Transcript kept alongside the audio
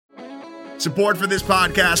Support for this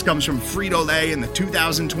podcast comes from Frito-Lay and the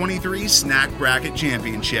 2023 Snack Bracket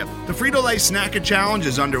Championship. The Frito-Lay Snack-It Challenge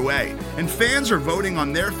is underway, and fans are voting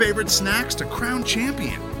on their favorite snacks to crown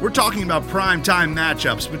champion. We're talking about prime-time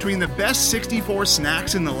matchups between the best 64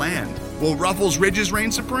 snacks in the land. Will Ruffles Ridges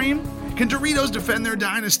reign supreme? Can Doritos defend their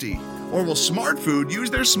dynasty? Or will Smart Food use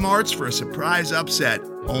their smarts for a surprise upset?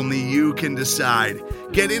 Only you can decide.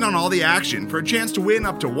 Get in on all the action for a chance to win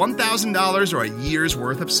up to $1,000 or a year's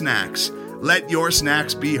worth of snacks. Let your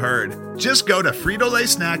snacks be heard. Just go to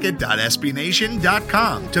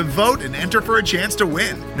fritolaysnacket.sbnation.com to vote and enter for a chance to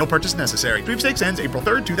win. No purchase necessary. Sweepstakes ends April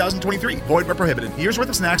 3rd, 2023. Void where prohibited. Year's worth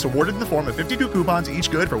of snacks awarded in the form of 52 coupons, each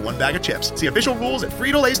good for one bag of chips. See official rules at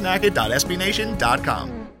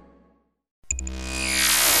fritolaysnacket.sbnation.com.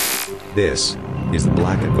 This is the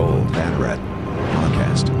Black and Gold Banneret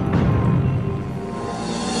podcast.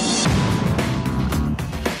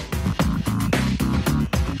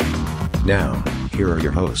 Now, here are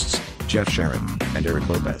your hosts, Jeff Sharon and Eric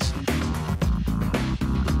Lopez.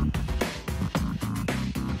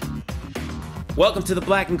 Welcome to the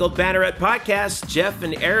Black and Gold Banneret podcast. Jeff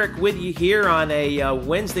and Eric with you here on a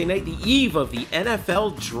Wednesday night, the eve of the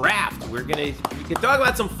NFL Draft. We can talk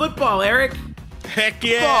about some football, Eric. Heck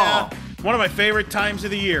yeah! Football. One of my favorite times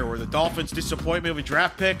of the year, where the Dolphins disappoint me with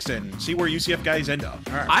draft picks and see where UCF guys end up.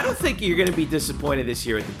 All right. I don't think you're going to be disappointed this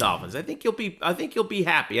year with the Dolphins. I think you'll be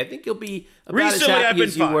happy. I think you'll be about as happy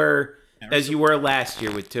as you were last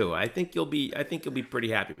year with Tua. I think you'll be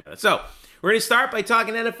pretty happy about it. So we're going to start by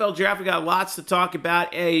talking NFL Draft. We got lots to talk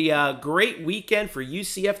about. A great weekend for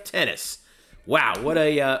UCF tennis. Wow, what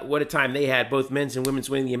a time they had. Both men's and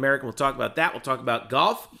women's winning the American. We'll talk about that. We'll talk about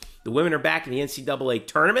golf. The women are back in the NCAA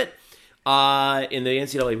tournament. In the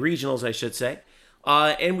NCAA regionals, I should say.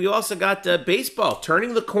 And we also got baseball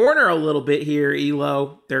turning the corner a little bit here,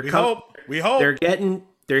 Elo. We hope. They're heating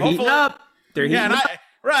up.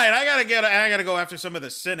 I gotta go after some of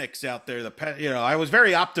the cynics out there. I was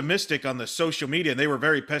very optimistic on the social media, and they were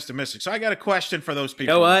very pessimistic. So I got a question for those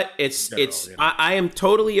people. You know what? I am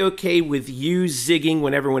totally okay with you zigging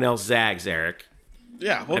when everyone else zags, Eric.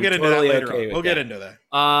 Yeah, we'll get into that later on. We'll get into that.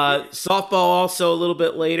 Softball also a little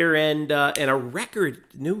bit later, and a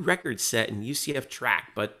new record set in UCF track.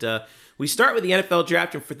 But we start with the NFL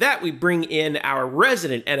Draft, and for that we bring in our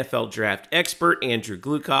resident NFL Draft expert, Andrew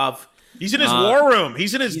Glukov. He's in his war room.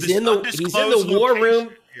 He's in the war room.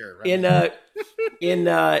 Here, right?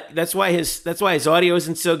 That's why his audio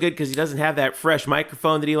isn't so good, because he doesn't have that fresh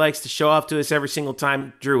microphone that he likes to show off to us every single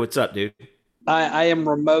time. Drew, what's up, dude? I am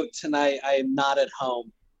remote tonight. I am not at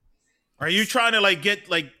home. Are you trying to get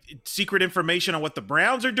secret information on what the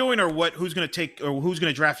Browns are doing, or who's going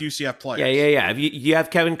to draft UCF players? Yeah. You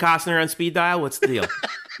have Kevin Costner on speed dial? What's the deal?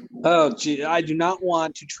 Oh, gee, I do not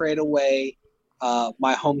want to trade away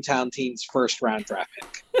my hometown team's first round draft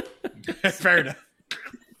pick. Fair enough.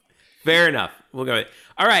 Fair enough. We'll go.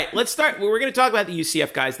 All right, let's start. We're going to talk about the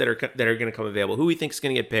UCF guys that are going to come available. Who we think is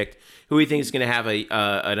going to get picked. Who we think is going to have an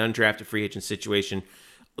undrafted free agent situation.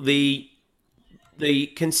 The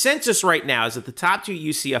consensus right now is that the top two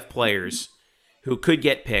UCF players who could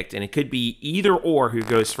get picked, and it could be either or who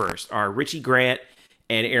goes first, are Richie Grant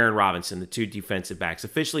and Aaron Robinson, the two defensive backs.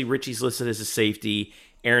 Officially, Richie's listed as a safety.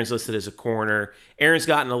 Aaron's listed as a corner. Aaron's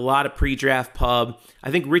gotten a lot of pre-draft pub.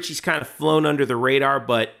 I think Richie's kind of flown under the radar,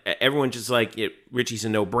 but everyone's just like, Richie's a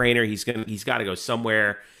no-brainer. He's got to go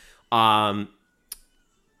somewhere. I'm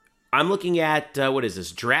looking at what is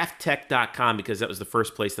this, drafttech.com, because that was the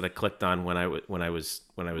first place that I clicked on when I was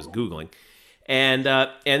Googling. And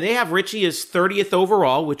they have Richie as 30th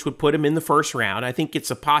overall, which would put him in the first round. I think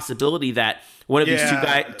it's a possibility that one of these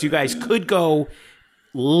two guys could go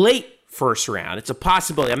late first round. It's a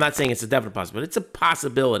possibility. I'm not saying it's a definite possibility. It's a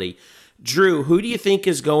possibility. Drew, who do you think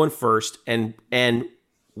is going first, and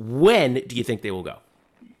when do you think they will go?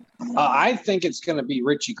 I think it's going to be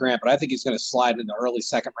Richie Grant, but I think he's going to slide in the early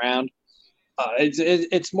second round.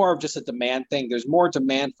 It's more of just a demand thing. There's more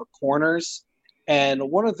demand for corners,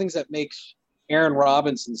 and one of the things that makes Aaron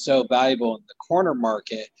Robinson so valuable in the corner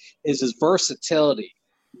market is his versatility.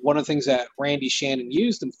 One of the things that Randy Shannon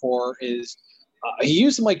used him for is he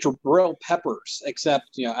used him like Jabril Peppers,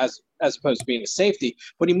 except as opposed to being a safety.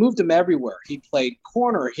 But he moved him everywhere. He played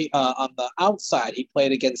corner. He on the outside. He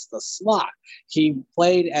played against the slot. He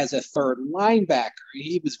played as a third linebacker.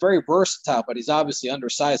 He was very versatile, but he's obviously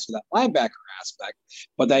undersized for that linebacker aspect.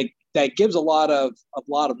 But that gives a lot of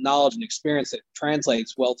knowledge and experience that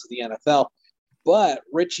translates well to the NFL. But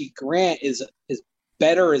Richie Grant is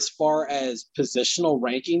better as far as positional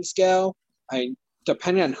rankings go.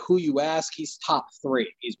 Depending on who you ask, he's top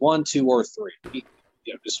three. He's 1, 2, or 3.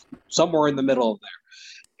 Just somewhere in the middle of there.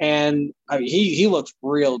 And I mean, he looks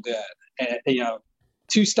real good. And,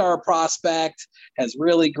 2-star prospect, has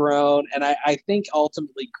really grown. And I think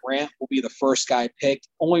ultimately Grant will be the first guy picked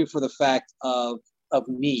only for the fact of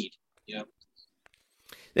need.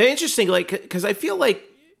 Interesting, because I feel like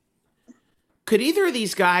could either of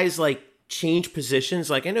these guys change positions?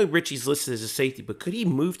 Like I know Richie's listed as a safety, but could he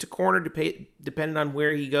move to corner depending on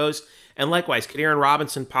where he goes? And likewise, could Aaron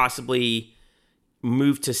Robinson possibly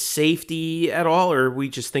move to safety at all, or are we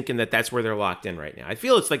just thinking that that's where they're locked in right now? I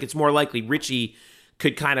feel it's more likely Richie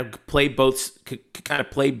could kind of play both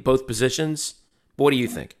positions. But what do you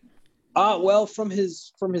think? Well, from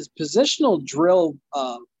his positional drill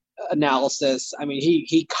analysis, I mean,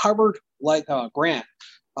 he covered like Grant,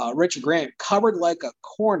 Richie Grant covered like a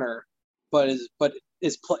corner, but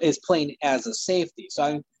is playing as a safety.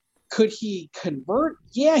 So could he convert?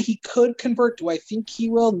 Yeah, he could convert. Do I think he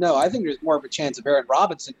will? No, I think there's more of a chance of Aaron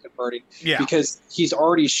Robinson converting because he's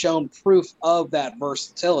already shown proof of that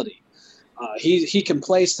versatility. He can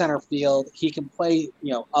play center field. He can play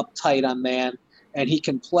up tight on man, and he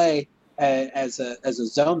can play as a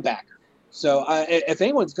zone backer. So if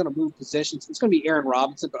anyone's going to move positions, it's going to be Aaron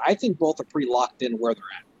Robinson. But I think both are pretty locked in where they're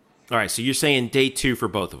at. All right, so you're saying day 2 for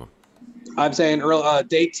both of them? I'm saying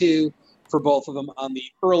day 2 for both of them on the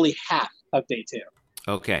early half of day 2.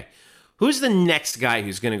 Okay. Who's the next guy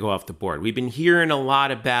who's going to go off the board? We've been hearing a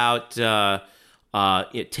lot about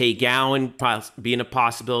Tay Gowan being a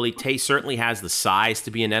possibility. Tay certainly has the size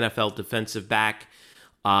to be an NFL defensive back.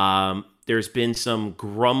 There's been some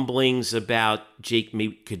grumblings about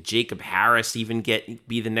could Jacob Harris even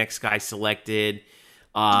be the next guy selected?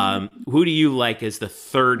 Who do you like as the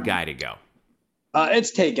third guy to go?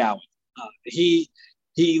 It's Tay Gowan. He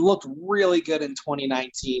looked really good in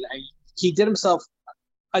 2019. He did himself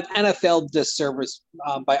an NFL disservice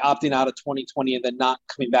by opting out of 2020 and then not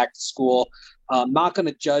coming back to school. I'm not going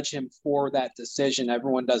to judge him for that decision.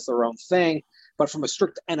 Everyone does their own thing. But from a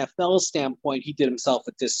strict NFL standpoint, he did himself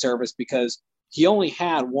a disservice because he only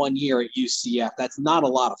had 1 year at UCF. That's not a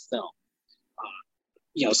lot of film.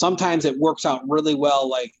 Sometimes it works out really well,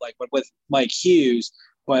 like with Mike Hughes.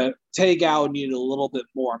 But Tay Gowan needed a little bit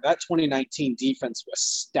more. That 2019 defense was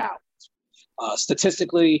stout.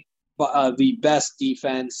 Statistically, the best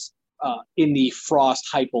defense in the Frost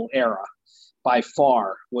Heupel era by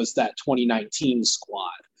far was that 2019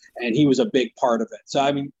 squad. And he was a big part of it. So,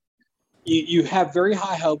 I mean, you have very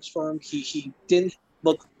high hopes for him. He didn't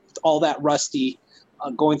look all that rusty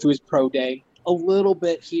going through his pro day. A little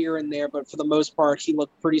bit here and there, but for the most part, he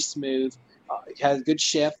looked pretty smooth. He had a good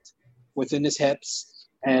shift within his hips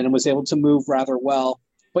and was able to move rather well.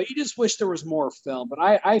 But you just wish there was more film. But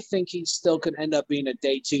I think he still could end up being a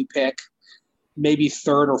day 2 pick, maybe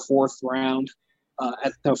 3rd or 4th round,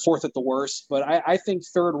 fourth at the worst. But I think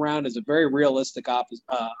 3rd round is a very realistic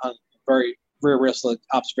very realistic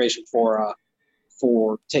observation for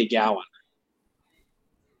Tay Gowan.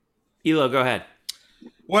 Elo, go ahead.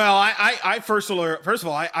 Well, I first of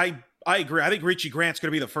all, I agree. I think Richie Grant's going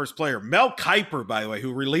to be the first player. Mel Kiper, by the way,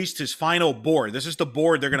 who released his final board. This is the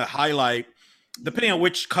board they're going to highlight, depending on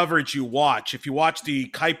which coverage you watch. If you watch the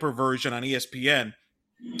Kiper version on ESPN,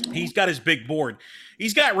 he's got his big board.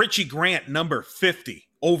 He's got Richie Grant number 50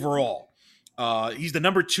 overall. He's the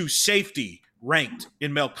number 2 safety ranked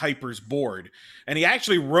in Mel Kiper's board. And he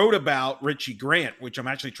actually wrote about Richie Grant, which I'm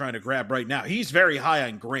actually trying to grab right now. He's very high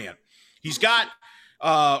on Grant. He's got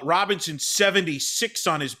Robinson 76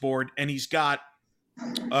 on his board, and he's got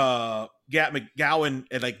McGowan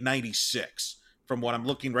at 96 from what I'm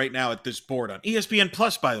looking right now at this board on ESPN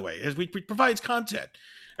Plus, by the way, as we provides content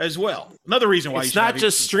as well. Another reason why it's not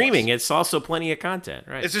just streaming, it's also plenty of content,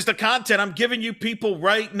 right? It's just the content I'm giving you people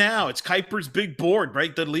right now. It's Kiper's big board,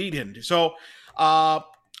 right? The lead in. So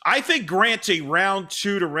I think Grant's a round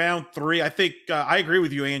 2 to round 3. I think I agree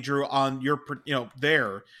with you, Andrew, on your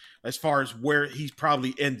there as far as where he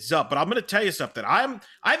probably ends up. But I'm going to tell you something. I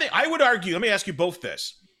think I would argue, let me ask you both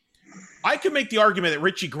this. I could make the argument that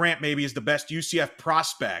Richie Grant maybe is the best UCF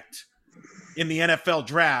prospect in the NFL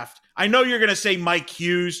draft. I know you're going to say Mike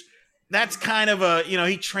Hughes. That's kind of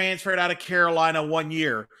he transferred out of Carolina 1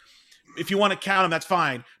 year. If you want to count him, that's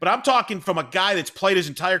fine. But I'm talking from a guy that's played his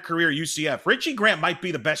entire career at UCF. Richie Grant might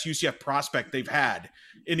be the best UCF prospect they've had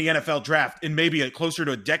in the NFL draft in maybe closer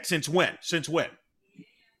to a decade. Since when?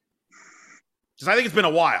 Because I think it's been a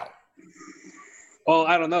while. Well,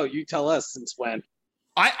 I don't know. You tell us since when.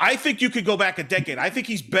 I think you could go back a decade. I think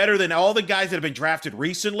he's better than all the guys that have been drafted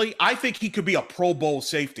recently. I think he could be a Pro Bowl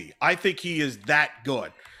safety. I think he is that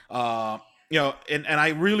good. and I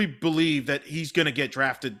really believe that he's going to get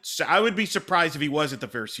drafted. So I would be surprised if he wasn't the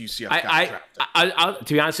first UCF guy drafted.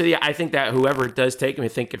 To be honest with you, I think that whoever does take him, I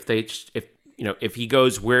think if he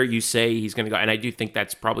goes where you say he's going to go, and I do think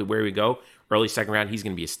that's probably where we go, early second round, he's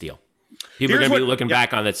going to be a steal. People are going to be looking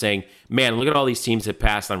back on that saying, man, look at all these teams that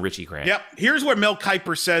passed on Richie Grant. Yep. Here's what Mel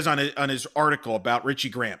Kiper says on his article about Richie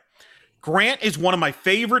Grant. Grant is one of my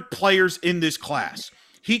favorite players in this class.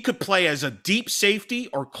 He could play as a deep safety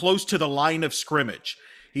or close to the line of scrimmage.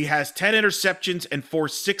 He has 10 interceptions and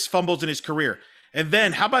forced 6 fumbles in his career. And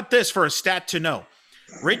then, how about this for a stat to know?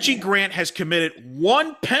 Richie Grant has committed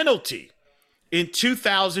 1 penalty in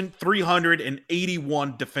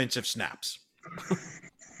 2,381 defensive snaps.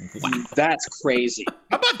 Wow. That's crazy.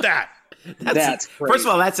 How about that? That's crazy. First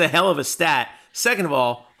of all, that's a hell of a stat. Second of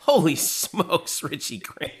all, holy smokes, Richie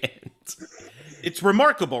Grant. It's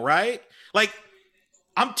remarkable, right? Like,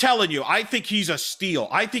 I'm telling you, I think he's a steal.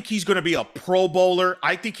 I think he's going to be a Pro Bowler.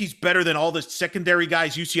 I think he's better than all the secondary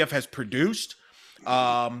guys UCF has produced.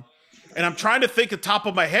 And I'm trying to think at the top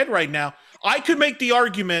of my head right now. I could make the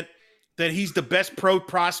argument that he's the best pro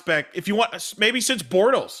prospect, if you want, maybe since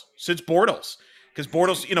Bortles. Because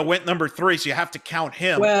Bortles, went number 3, so you have to count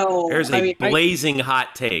him. Well, there's a blazing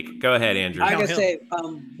hot take. Go ahead, Andrew. I gotta say,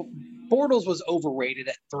 Bortles was overrated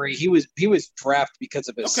at 3. He was drafted because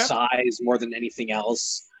of his size more than anything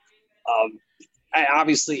else.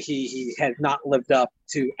 Obviously, he has not lived up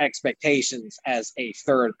to expectations as a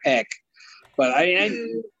 3rd pick. But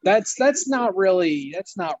that's not really a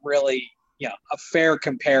fair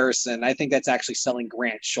comparison. I think that's actually selling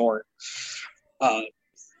Grant short.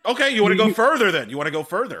 Okay, you want to go further then? You want to go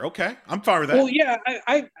further? Okay, I'm fine with that. Well, yeah,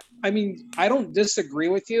 I mean, I don't disagree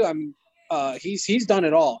with you. He's done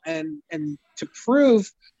it all, and to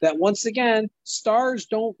prove that once again, stars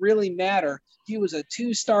don't really matter. He was a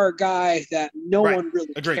 2-star guy that no one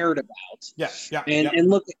really cared about. Yeah. And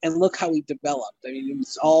look how he developed. I mean, it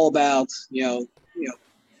was all about the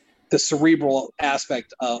cerebral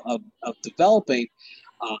aspect of developing.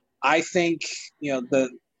 I think the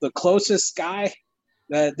closest guy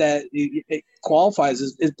that it qualifies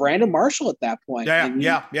is Brandon Marshall at that point. Yeah.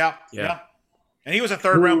 And he was a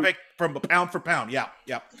 3rd-round pick from pound for pound. Yeah.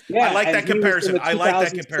 I like that comparison.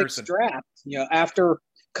 Draft, after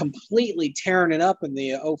completely tearing it up in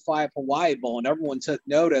the 05 Hawaii Bowl, and everyone took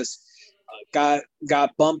notice, got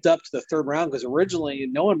bumped up to the 3rd round because originally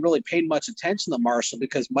no one really paid much attention to Marshall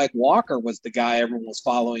because Mike Walker was the guy everyone was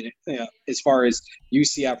following. As far as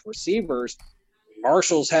UCF receivers,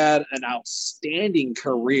 Marshall's had an outstanding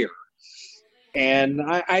career, and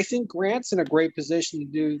I think Grant's in a great position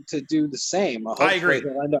to do the same. I agree.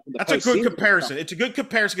 That's a good comparison. It's a good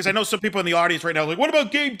comparison because I know some people in the audience right now are like, what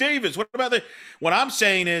about Gabe Davis? What about the? What I'm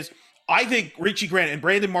saying is, I think Richie Grant and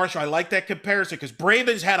Brandon Marshall, I like that comparison because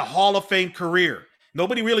Brandon's had a Hall of Fame career.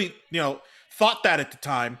 Nobody really, thought that at the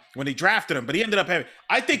time when they drafted him, but he ended up having.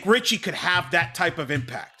 I think Richie could have that type of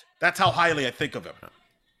impact. That's how highly I think of him.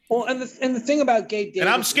 Well, and the thing about Gabe Davis, and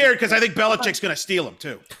I'm scared because I think Belichick's going to steal him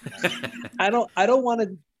too. I don't want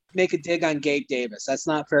to make a dig on Gabe Davis. That's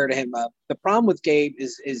not fair to him. The problem with Gabe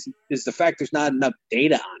is the fact there's not enough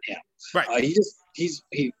data on him. Right.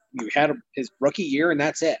 He had his rookie year and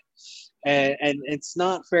that's it. And it's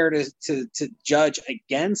not fair to judge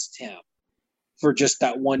against him for just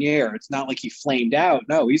that 1 year. It's not like he flamed out.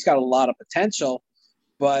 No, he's got a lot of potential,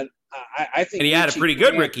 but I think. And he had a pretty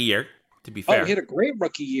good rookie year. To be fair, he had a great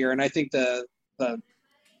rookie year, and I think the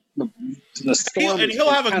storm.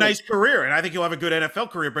 He'll have a nice career, and I think he'll have a good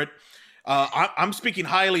NFL career. But I'm speaking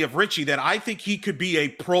highly of Richie. That I think he could be a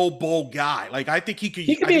Pro Bowl guy. Like I think he could.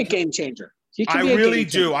 He could be a game changer. I really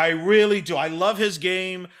do. I love his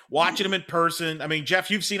game. Watching him in person. I mean,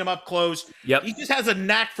 Jeff, you've seen him up close. Yep. He just has a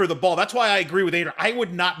knack for the ball. That's why I agree with Adrian. I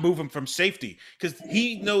would not move him from safety because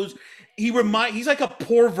he knows. He's like a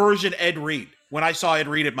poor version Ed Reed. When I saw Ed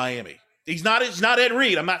Reed at Miami. He's not Ed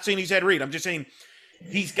Reed. I'm not saying he's Ed Reed. I'm just saying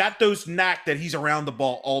he's got those knack that he's around the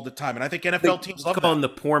ball all the time. And I think NFL teams love calling the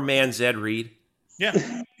poor man's Ed Reed.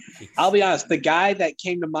 Yeah. I'll be honest. The guy that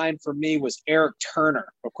came to mind for me was Eric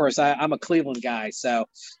Turner. Of course, I'm a Cleveland guy. So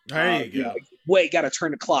there you go. Got to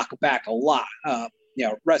turn the clock back a lot.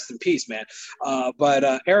 Rest in peace, man.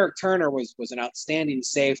 But Eric Turner was an outstanding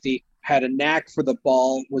safety, had a knack for the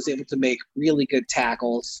ball, was able to make really good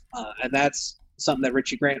tackles. And that's something that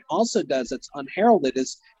Richie Grant also does that's unheralded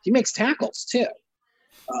is he makes tackles too.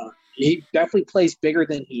 He definitely plays bigger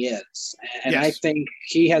than he is. And yes. I think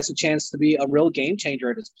he has a chance to be a real game changer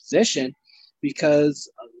at his position because,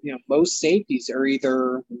 most safeties are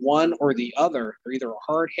either one or the other. They're either a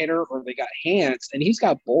hard hitter or they got hands, and he's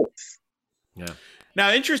got both. Yeah. Now,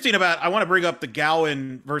 I want to bring up the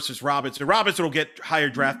Gowan versus Robinson. Robinson will get higher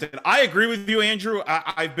drafted. I agree with you, Andrew.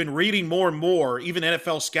 I've been reading more and more. Even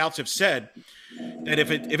NFL scouts have said that if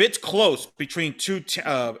it's close between two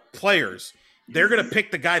players, they're going to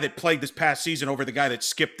pick the guy that played this past season over the guy that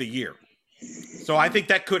skipped the year. So I think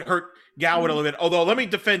that could hurt Gowan a little bit. Although, let me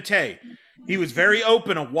defend Tay. He was very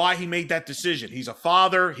open on why he made that decision. He's a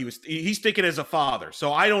father. He's thinking as a father.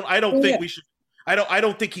 So I don't think we should. I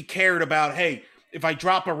don't think he cared about, hey, if I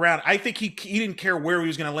drop a round. I think he didn't care where he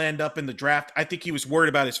was going to land up in the draft. I think he was worried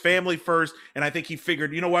about his family first, and I think he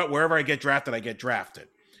figured, you know what, wherever I get drafted, I get drafted.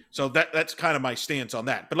 So that's kind of my stance on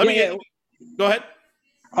that. But go ahead.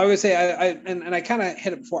 I would say I kind of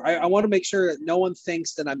hit it before. I want to make sure that no one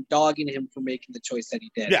thinks that I'm dogging him for making the choice that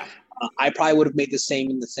he did. Yeah, I probably would have made the same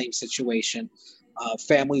in the same situation.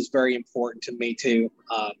 Family is very important to me too.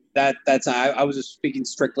 I was just speaking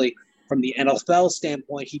strictly from the NFL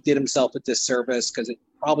standpoint. He did himself a disservice because it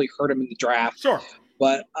probably hurt him in the draft. Sure.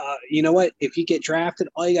 But you know what? If you get drafted,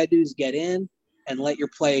 all you got to do is get in and let your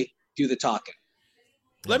play do the talking.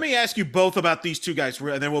 Let me ask you both about these two guys,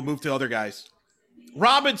 and then we'll move to other guys.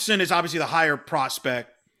 Robinson is obviously the higher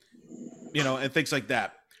prospect, and things like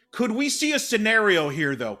that. Could we see a scenario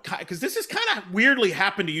here, though? Because this has kind of weirdly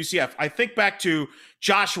happened to UCF. I think back to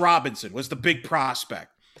Josh Robinson was the big prospect.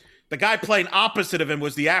 The guy playing opposite of him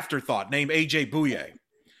was the afterthought, named A.J. Bouye.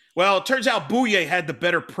 Well, it turns out Bouye had the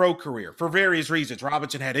better pro career for various reasons.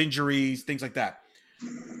 Robinson had injuries, things like that.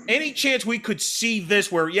 Any chance we could see this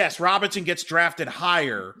where, yes, Robinson gets drafted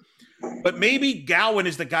higher, but maybe Gowan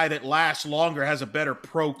is the guy that lasts longer, has a better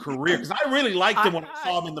pro career? Because I really liked him when I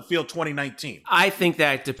saw him in the field 2019. I think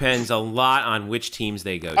that depends a lot on which teams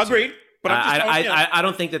they go to. Agreed. But I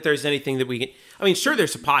don't think that there's anything that we can. I mean, sure,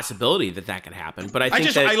 there's a possibility that could happen, but I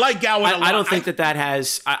think I like Gowan a lot. I don't think that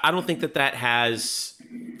has. I don't think that has.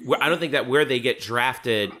 I don't think that where they get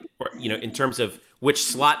drafted, or in terms of which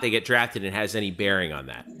slot they get drafted, it has any bearing on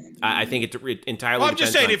that. I think it entirely. Well, I'm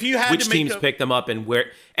just saying, if you had which to make teams pick them up and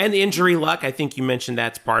where, and the injury luck. I think you mentioned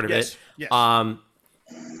that's part of it. Yes.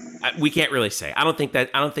 We can't really say. I don't think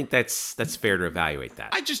that's fair to evaluate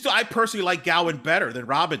that. I personally like Gowan better than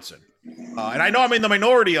Robinson. And I know I'm in the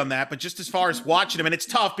minority on that, but just as far as watching him, and it's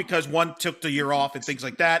tough because one took the year off and things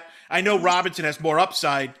like that. I know Robinson has more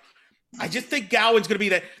upside. I just think Gowan's going to be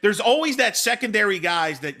that. There's always that secondary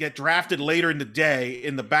guys that get drafted later in the day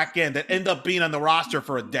in the back end that end up being on the roster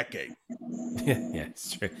for a decade. Yeah,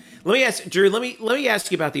 it's true. Let me ask Drew. Let me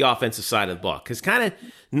ask you about the offensive side of the ball, because kind of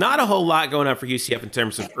not a whole lot going on for UCF in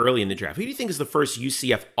terms of early in the draft. Who do you think is the first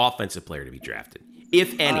UCF offensive player to be drafted,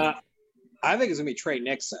 if any? I think it's going to be Trey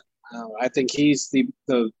Nixon. I think he's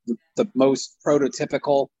the most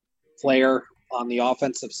prototypical player on the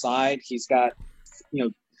offensive side. He's got,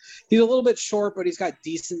 he's a little bit short, but he's got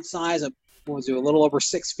decent size. A little over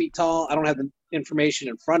 6 feet tall. I don't have the information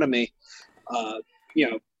in front of me.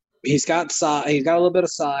 He's got size. He's got a little bit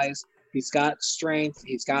of size. He's got strength.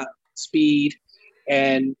 He's got speed,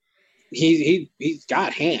 and he's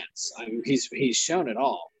got hands. I mean, he's shown it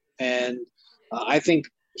all, and I think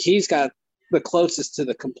he's got the closest to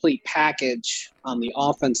the complete package on the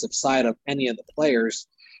offensive side of any of the players,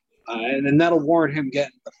 and then that'll warrant him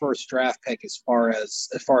getting the first draft pick as far as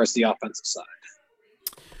the offensive side.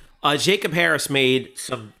 Jacob Harris made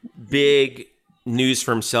some big news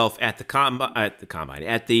for himself at the combine, at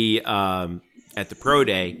the pro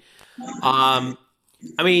day. I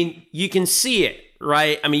mean, you can see it,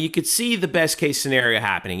 right? I mean, you could see the best case scenario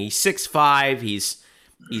happening. He's 6'5", he's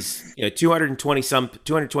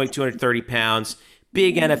 230 pounds,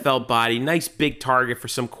 big NFL body, nice big target for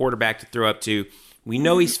some quarterback to throw up to. We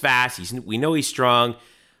know he's fast. We know he's strong.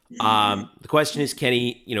 The question is, can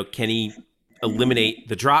he eliminate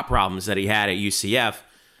the drop problems that he had at UCF?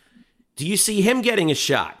 Do you see him getting a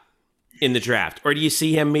shot in the draft, or do you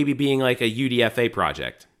see him maybe being like a UDFA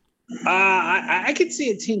project? I could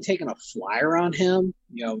see a team taking a flyer on him.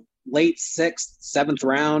 Late 6th, 7th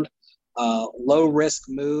round. Low risk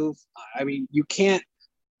move. I mean, you can't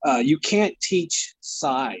teach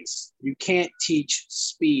size. You can't teach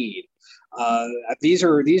speed. These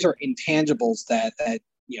are intangibles that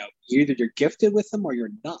either you're gifted with them or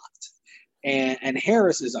you're not. And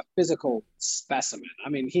Harris is a physical specimen. I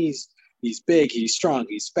mean, he's big, he's strong,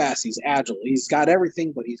 he's fast, he's agile, he's got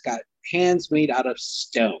everything, but he's got hands made out of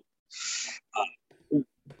stone.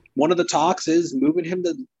 One of the talks is moving him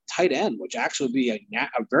to tight end, which actually would be a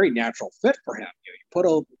very natural fit for him. You put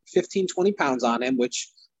 15, 20 pounds on him,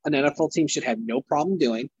 which an NFL team should have no problem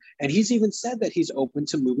doing. And he's even said that he's open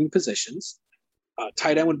to moving positions.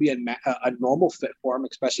 Tight end would be a normal fit for him,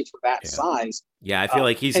 especially for that size. Yeah, I feel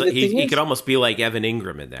like he could almost be like Evan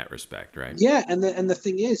Ingram in that respect, right? Yeah, and the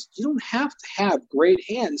thing is, you don't have to have great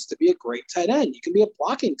hands to be a great tight end. You can be a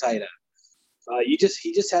blocking tight end. He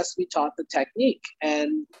just has to be taught the technique.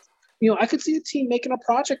 And I could see a team making a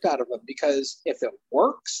project out of him, because if it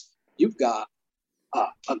works, you've got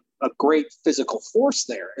a great physical force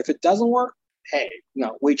there. If it doesn't work, hey,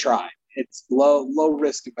 we tried. It's low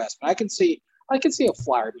risk investment. I can see a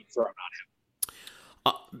flyer being thrown on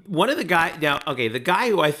him. One of the guy the guy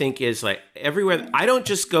who I think is like everywhere. I don't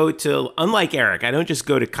just go to, unlike Eric, I don't just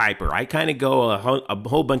go to Kuiper. I kind of go a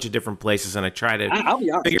whole bunch of different places, and I try to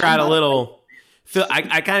figure out a little.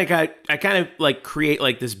 I kind of like create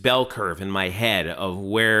like this bell curve in my head of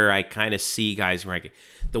where I kind of see guys ranking.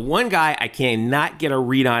 The one guy I cannot get a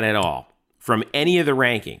read on at all from any of the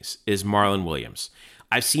rankings is Marlon Williams.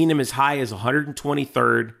 I've seen him as high as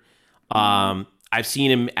 123rd. I've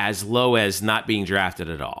seen him as low as not being drafted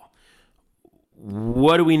at all.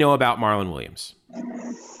 What do we know about Marlon Williams?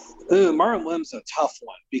 Marlon Williams is a tough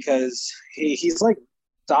one, because he's like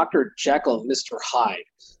Dr. Jekyll and Mr. Hyde.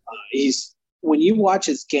 When you watch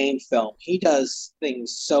his game film, he does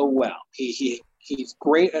things so well. He's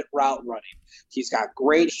great at route running. He's got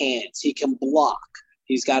great hands. He can block.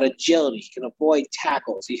 He's got agility. He can avoid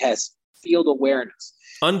tackles. He has field awareness.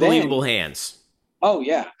 Unbelievable hands. Oh,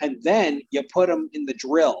 yeah. And then you put him in the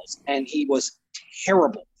drills, and he was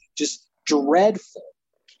terrible, just dreadful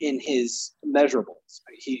in his measurables.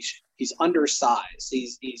 He's undersized.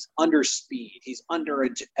 He's under speed. He's under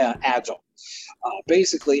agile.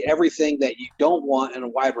 Basically, everything that you don't want in a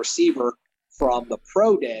wide receiver from the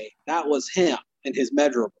pro day, that was him in his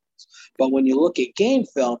measurables. But when you look at game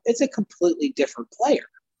film, it's a completely different player.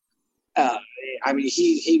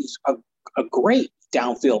 He's a great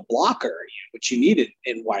downfield blocker, which you needed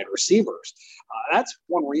in wide receivers. That's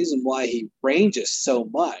one reason why he ranges so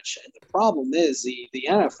much. And the problem is the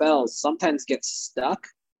NFL sometimes gets stuck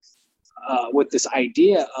with this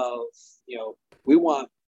idea of, we want,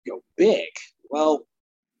 big. Well,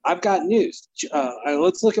 I've got news.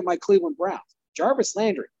 Let's look at my Cleveland Browns. Jarvis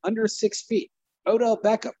Landry, under 6 feet. Odell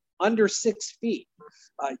Beckham, under 6 feet.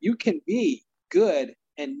 You can be good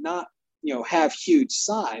and not, have huge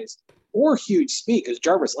size or huge speed, because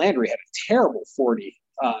Jarvis Landry had a terrible 40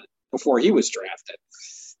 before he was drafted.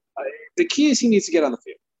 The key is he needs to get on the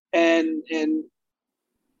field. And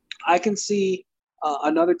I can see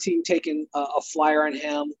another team taking a flyer on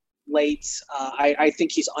him late. I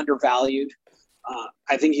think he's undervalued.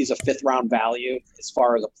 I think he's a 5th-round value as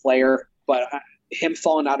far as a player, but him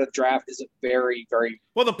falling out of the draft is a very, very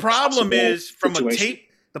well. The problem is from situation. A tape.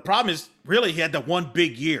 The problem is really he had that one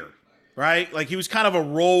big year, right? Like he was kind of a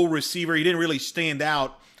role receiver. He didn't really stand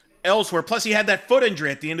out elsewhere. Plus, he had that foot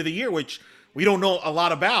injury at the end of the year, which we don't know a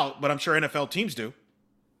lot about, but I'm sure NFL teams do.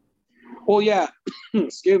 Well, yeah,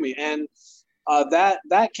 excuse me, and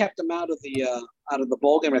that kept him out of the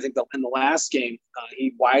bowl game. I think in the last game,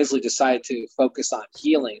 he wisely decided to focus on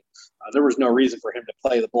healing. There was no reason for him to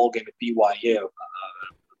play the bowl game at BYU.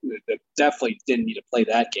 Definitely didn't need to play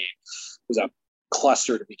that game. It was a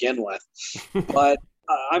cluster to begin with. But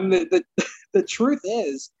the truth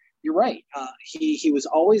is, you're right. He was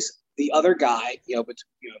always the other guy. But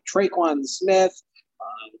Traquan Smith,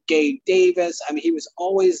 Gabe Davis. He was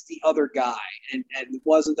always the other guy, and it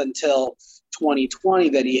wasn't until 2020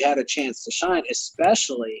 that he had a chance to shine,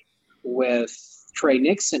 especially with Trey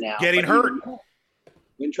Nixon out. Getting hurt.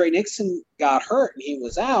 When Trey Nixon got hurt and he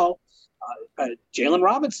was out, Jalen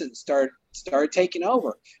Robinson started taking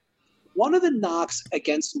over. One of the knocks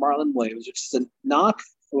against Marlon Williams, which is it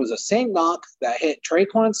was the same knock that hit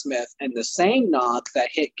Traquan Smith and the same knock that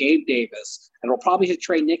hit Gabe Davis, and will probably hit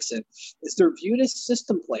Trey Nixon, is they're viewed as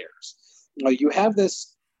system players. You have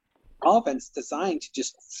this offense designed to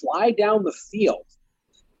just fly down the field,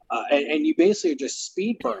 and you basically are just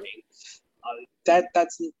speed burning. That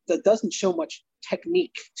doesn't show much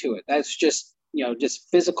technique to it. That's just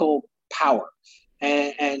physical power,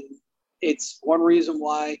 and it's one reason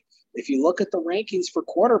why, if you look at the rankings for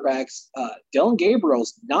quarterbacks, Dylan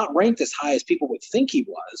Gabriel's not ranked as high as people would think he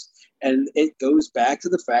was, and it goes back to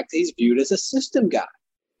the fact that he's viewed as a system guy.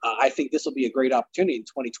 I think this will be a great opportunity in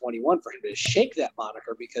 2021 for him to shake that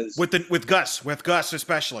moniker, because with Gus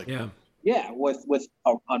especially. Yeah, with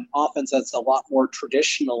an offense that's a lot more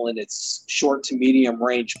traditional in its short to medium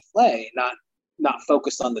range play, not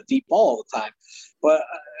focused on the deep ball all the time. But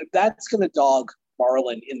that's going to dog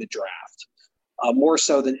Marlon in the draft more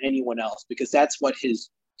so than anyone else, because that's what his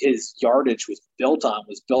yardage was built on.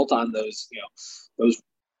 Was built on those those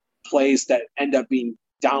plays that end up being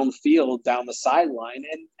downfield, down the sideline,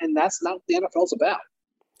 and that's not what the NFL's about.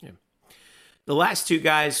 Yeah. The last two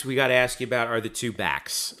guys we got to ask you about are the two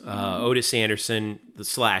backs, Otis Anderson, the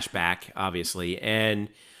slash back, obviously, and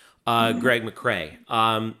Greg McCray.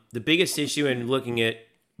 The biggest issue in looking at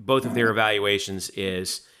both of their evaluations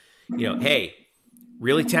is, hey,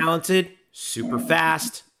 really talented, super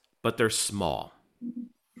fast, but they're small.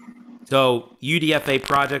 So UDFA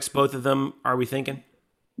projects, both of them, are we thinking?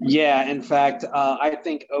 Yeah, in fact, I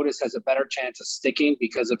think Otis has a better chance of sticking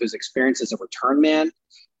because of his experience as a return man.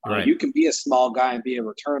 Right. You can be a small guy and be a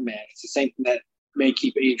return man. It's the same thing that may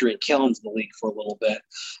keep Adrian Killins in the league for a little bit.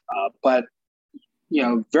 But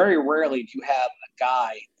very rarely do you have a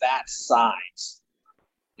guy that size,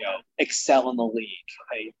 excel in the league.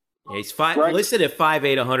 Right? Yeah, he's listed at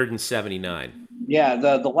 5'8", 179. Yeah,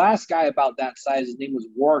 the last guy about that size, his name was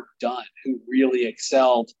Warrick Dunn, who really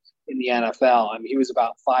excelled in the NFL. I mean, he was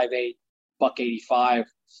about 5'8", $185.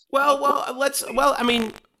 Darren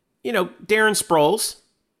Sproles.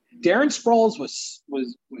 Darren Sproles was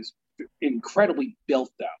incredibly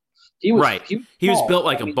built, though. He was right. He was built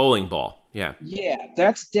like a bowling ball. Yeah. Yeah,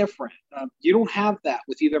 that's different. You don't have that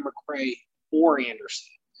with either McCray or Anderson.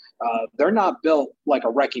 They're not built like a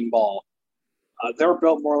wrecking ball. They're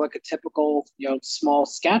built more like a typical, small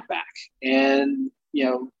scat back. And,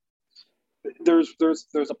 there's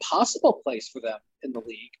a possible place for them in the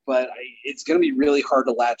league, but it's going to be really hard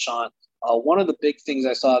to latch on. One of the big things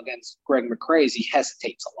I saw against Greg McCray is he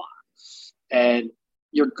hesitates a lot. And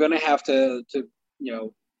you're going to have to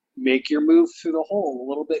make your move through the hole a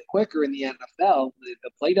little bit quicker in the NFL.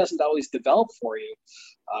 The play doesn't always develop for you.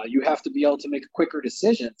 You have to be able to make quicker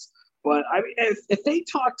decisions. But I mean, if they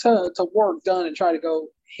talk to Warrick Dunn and try to go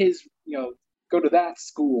go to that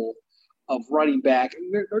school of running back,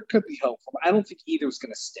 there could be hope for him. I don't think either's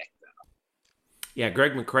going to stick, though. Yeah,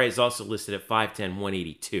 Greg McCray is also listed at 5'10",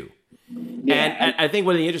 182. Yeah, and I think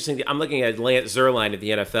one of the interesting, I'm looking at Lance Zierlein at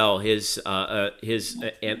the NFL, his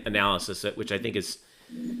analysis, which I think is,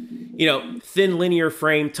 thin linear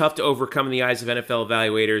frame, tough to overcome in the eyes of NFL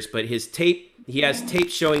evaluators, but he has tape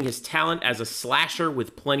showing his talent as a slasher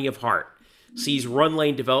with plenty of heart. Sees run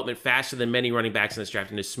lane development faster than many running backs in this draft,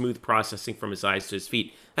 and his smooth processing from his eyes to his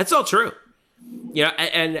feet. That's all true.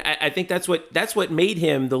 And I think that's what made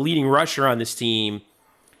him the leading rusher on this team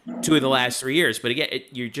 2 of the last 3 years. But again,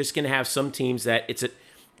 you're just going to have some teams that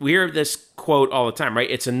we hear this quote all the time, right?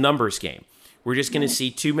 It's a numbers game. We're just going to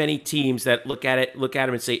see too many teams that look at him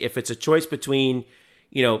and say, if it's a choice between,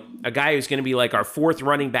 a guy who's going to be like our fourth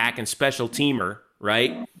running back and special teamer,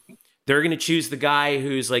 right? They're going to choose the guy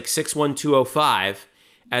who's like 6'1", 205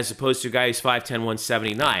 as opposed to a guy who's 5'10",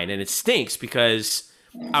 179. And it stinks because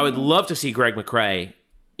I would love to see Greg McCray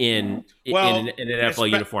in an NFL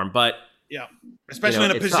uniform, but yeah, especially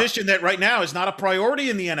in a position that right now is not a priority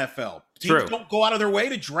in the NFL. Teams don't go out of their way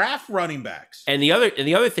to draft running backs. And the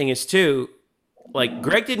other thing is too, like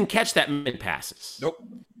Greg didn't catch that many passes. Nope.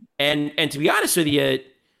 And to be honest with you,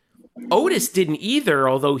 Otis didn't either,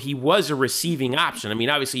 although he was a receiving option. I mean,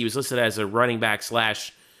 obviously he was listed as a running back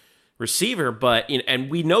 / receiver, but and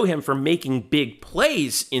we know him for making big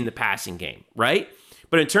plays in the passing game, right?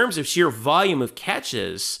 But in terms of sheer volume of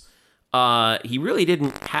catches, he really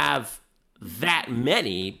didn't have that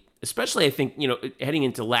many, especially I think, heading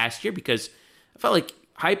into last year, because I felt like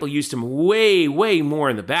Heupel used him way, way more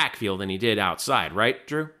in the backfield than he did outside, right,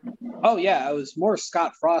 Drew? Oh, yeah. It was more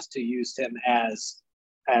Scott Frost who used him as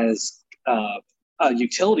a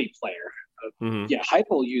utility player. Mm-hmm. Yeah,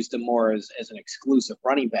 Heupel used him more as an exclusive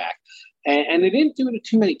running back. And they didn't do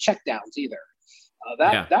too many checkdowns either.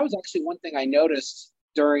 That was actually one thing I noticed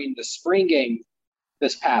during the spring game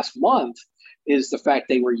this past month, is the fact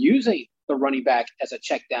they were using the running back as a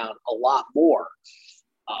check down a lot more,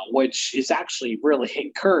 which is actually really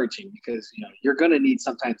encouraging because, you're going to need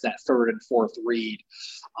sometimes that third and fourth read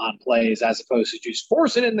on plays as opposed to just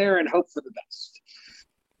force it in there and hope for the best.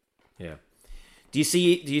 Yeah. Do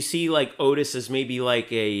you see like Otis as maybe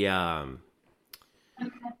like a kind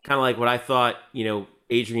of like what I thought,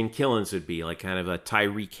 Adrian Killins would be, like kind of a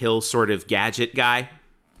Tyreek Hill sort of gadget guy?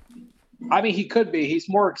 I mean, he could be. He's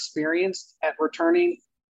more experienced at returning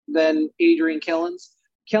than Adrian Killins.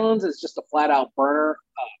 Killins is just a flat-out burner.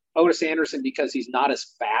 Otis Anderson, because he's not as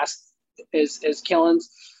fast as Killins,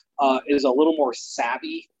 is a little more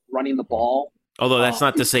savvy running the ball. Although that's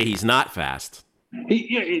not to say he's not fast.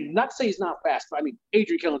 Not to say he's not fast, but I mean,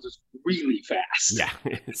 Adrian Killins is really fast. Yeah.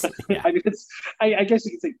 I mean, I guess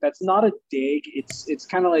you could say that's not a dig. It's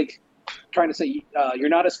kind of like trying to say you're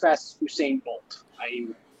not as fast as Usain Bolt. I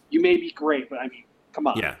mean, you may be great, but I mean, come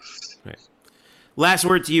on. Yeah. Right. Last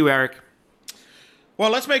word to you, Eric. Well,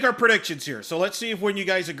 let's make our predictions here. So let's see if when you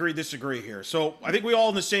guys agree, disagree here. So I think we all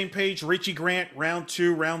on the same page. Richie Grant, round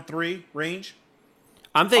 2, round 3 range.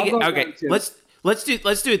 I'm thinking. Okay, let's do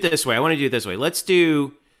it this way. I want to do it this way. Let's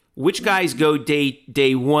do which guys go day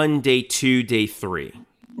 1, day 2, day 3,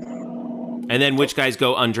 and then which guys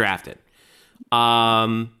go undrafted.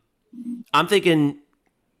 I'm thinking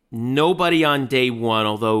nobody on day 1,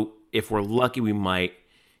 although if we're lucky, we might.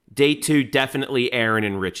 Day 2, definitely Aaron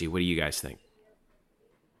and Richie. What do you guys think?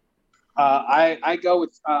 I go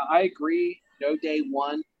with. I agree. No day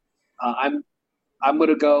 1. I'm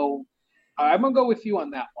gonna go. I'm gonna go with you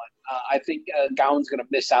on that one. I think Gowan's gonna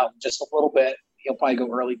miss out just a little bit. He'll probably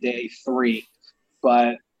go early day 3,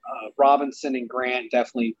 but Robinson and Grant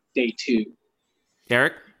definitely day 2.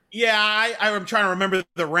 Eric? Yeah, I'm trying to remember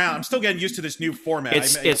the round. I'm still getting used to this new format.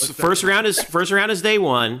 It's first round is day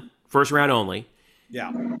 1, first round only.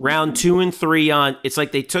 Yeah. Round 2 and 3 on. It's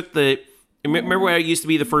like they took the. Remember where it used to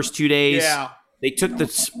be the first 2 days? Yeah. They took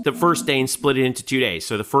the first day and split it into 2 days.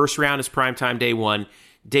 So the first round is primetime day 1.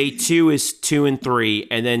 Day 2 is 2 and 3,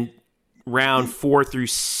 and then round 4 through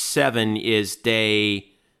 7 is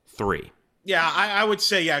day 3. Yeah, I would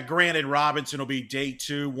say, Grant and Robinson will be day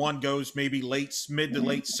 2. One goes maybe mid to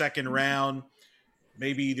late second round.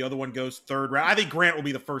 Maybe the other one goes third round. I think Grant will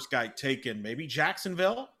be the first guy taken. Maybe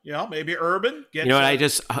Jacksonville. Maybe Urban. You know what? I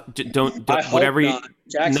just don't I hope whatever not.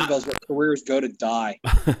 Jacksonville's where careers go to die.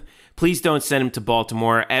 Please don't send him to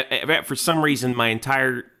Baltimore. For some reason, my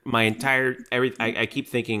entire I keep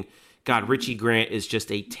thinking, God, Richie Grant is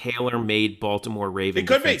just a tailor-made Baltimore Ravens. It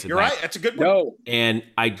could be. You're back. Right. That's a good one. No. And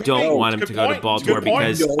I don't want him to go to Baltimore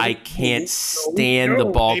because I can't stand the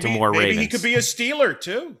Baltimore Ravens. Maybe he could be a Steeler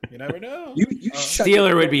too. You never know.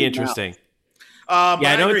 Steeler would be interesting.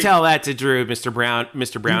 Don't tell that to Drew, Mr. Brown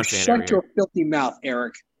fan. Shut your filthy mouth,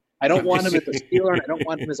 Eric. I don't want him as a Steeler, and I don't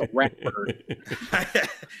want him as a Ratbird.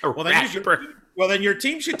 Well, then your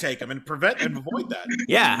team should take him and avoid that.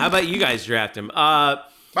 Yeah, how about you guys draft him?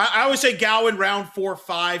 I always say Gowan round 4,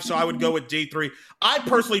 5, so I would go with day 3. I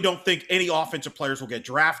personally don't think any offensive players will get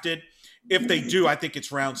drafted. If they do, I think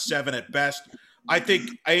it's round 7 at best. I think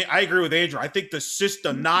I agree with Andrew. I think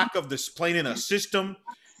the knock of this playing in a system,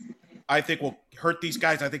 I think will hurt these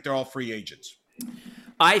guys. I think they're all free agents.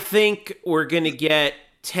 I think we're going to get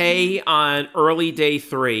Tay on early day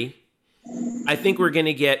 3. I think we're going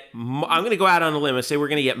to get – I'm going to go out on a limb and say we're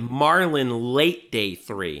going to get Marlon late day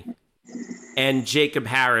 3 and Jacob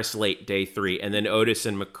Harris late day 3, and then Otis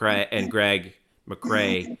and Greg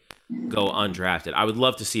McCrae go undrafted. I would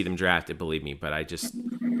love to see them drafted, believe me, but I just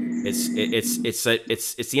it's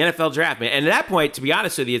the NFL draft, man. And at that point, to be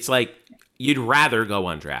honest with you, it's like you'd rather go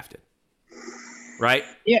undrafted, right?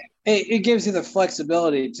 Yeah, it gives you the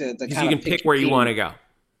flexibility to kind of you can pick where you want to go.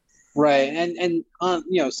 Right, and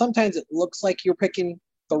sometimes it looks like you're picking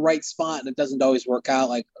the right spot, and it doesn't always work out.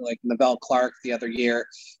 Like Neville Clark the other year,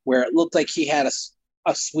 where it looked like he had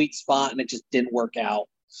a sweet spot, and it just didn't work out.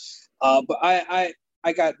 But I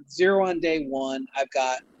got 0 on day 1. I've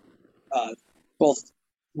got both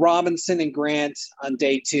Robinson and Grant on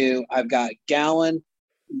day 2. I've got Gowan,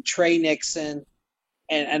 Trey Nixon,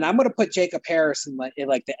 and I'm going to put Jacob Harris in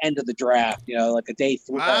the end of the draft. Like a day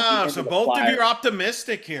 3. Wow, so both of you are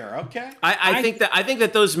optimistic here. Okay, I think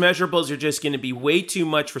that those measurables are just going to be way too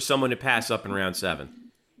much for someone to pass up in round 7.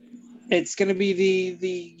 It's going to be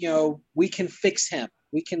the we can fix him.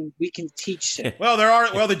 We can teach him. Well,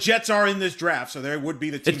 the Jets are in this draft, so there would be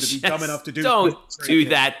the team to be dumb enough to do. Don't do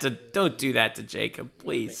that to Jacob,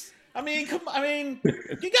 please. You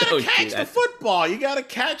gotta catch the football. You gotta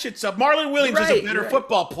catch it. So Marlon Williams is a better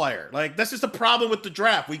football player. Like, this is the problem with the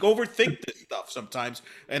draft. We overthink this stuff sometimes,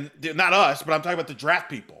 and not us, but I'm talking about the draft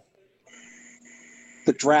people.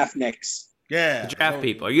 The draft nicks. Yeah, the draft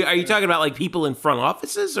people. Are you talking about like people in front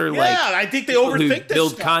offices or I think they overthink this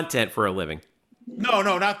build stuff. content for a living. No,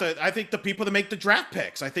 not I think the people that make the draft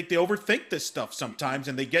picks. I think they overthink this stuff sometimes,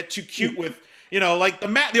 and they get too cute with. Like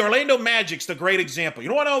the Orlando Magic's the great example. You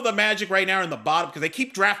don't want to know the Magic right now are in the bottom because they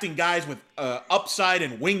keep drafting guys with upside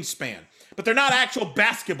and wingspan, but they're not actual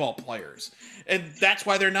basketball players, and that's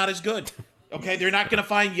why they're not as good. Okay, they're not going to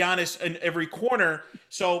find Giannis in every corner.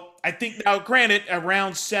 So I think now, granted,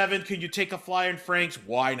 around 7, could you take a flyer in Franks?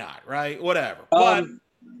 Why not? Right? Whatever. But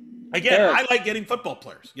again, Eric, I like getting football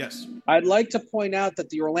players. Yes. I'd like to point out that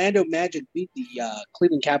the Orlando Magic beat the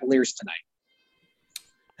Cleveland Cavaliers tonight.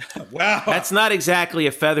 Wow, that's not exactly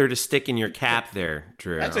a feather to stick in your cap there,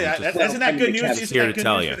 Drew. Isn't that good news? Isn't that good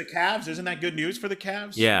news for the Cavs? Isn't that good news for the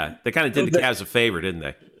Cavs? Yeah, they kind of did the Cavs a favor, didn't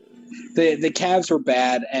they? The Cavs were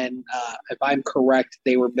bad, and if I'm correct,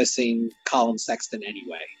 they were missing Colin Sexton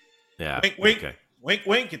anyway. Yeah. Wink. Wink,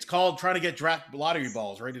 wink. It's called trying to get draft lottery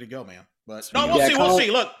balls ready to go, man. But no, we'll Yeah, see. We'll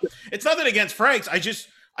see. Look, it's nothing against Franks. I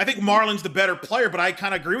think Marlon's the better player, but I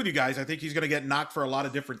kind of agree with you guys. I think he's going to get knocked for a lot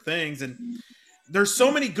of different things. And there's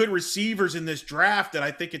so many good receivers in this draft that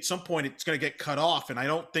I think at some point it's going to get cut off. And I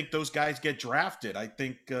don't think those guys get drafted. I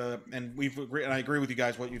think, and I agree with you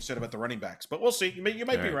guys what you've said about the running backs. But we'll see. You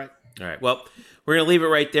might be right. All right. Well, we're going to leave it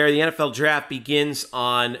right there. The NFL draft begins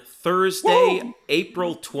on Thursday,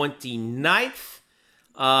 April 29th.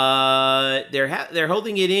 They're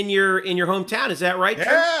holding it in your hometown. Is that right, Drew?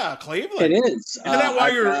 Yeah, Cleveland. It is. Isn't that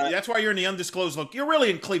why that's why you're in the undisclosed look? You're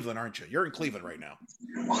really in Cleveland, aren't you? You're in Cleveland right now.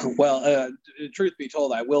 Well, truth be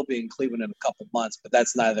told, I will be in Cleveland in a couple months, but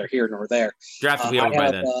that's neither here nor there. Draft will be over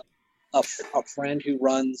by then. A friend who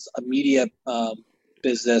runs a media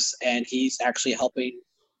business, and he's actually helping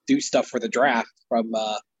do stuff for the draft from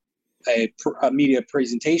a media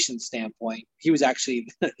presentation standpoint. He actually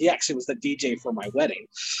was the DJ for my wedding,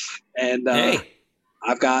 and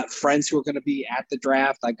I've got friends who are going to be at the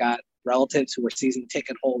draft. I got relatives who are season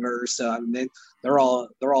ticket holders, so I mean, they're all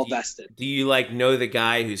vested. Do you know the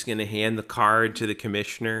guy who's going to hand the card to the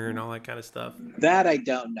commissioner and all that kind of stuff? That I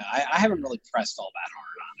don't know. I haven't really pressed all that hard on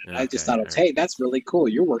it. Okay, I just thought, hey, that's really cool.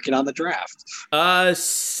 You're working on the draft.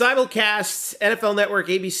 Simulcast, NFL Network,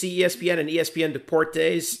 ABC, ESPN, and ESPN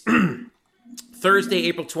Deportes. Thursday,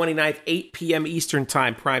 April 29th, 8 p.m. Eastern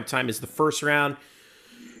Time. Prime time is the first round.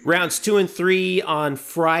 Rounds 2 and 3 on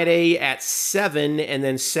Friday at 7, and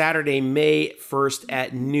then Saturday, May 1st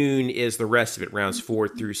at noon is the rest of it, rounds 4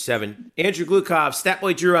 through 7. Andrew Glukov,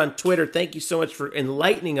 Statboy Drew on Twitter, thank you so much for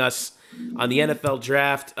enlightening us on the NFL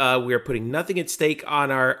draft. We are putting nothing at stake on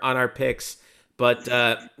our picks, but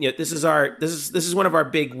this is one of our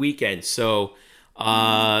big weekends. So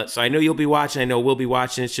I know you'll be watching. I know we'll be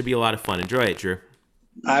watching. It should be a lot of fun. Enjoy it, Drew.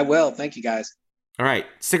 I will. Thank you, guys. All right,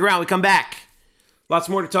 stick around. We come back. Lots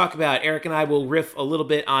more to talk about. Eric and I will riff a little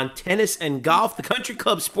bit on tennis and golf. The country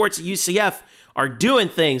club sports at UCF are doing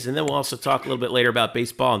things. And then we'll also talk a little bit later about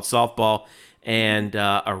baseball and softball and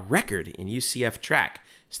a record in UCF track.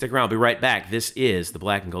 Stick around. I'll be right back. This is the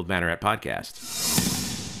Black and Gold Banneret podcast.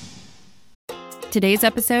 Today's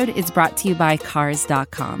episode is brought to you by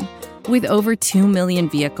Cars.com. With over 2 million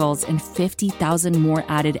vehicles and 50,000 more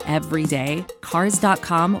added every day,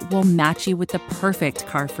 Cars.com will match you with the perfect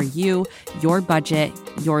car for you, your budget,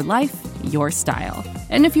 your life, your style.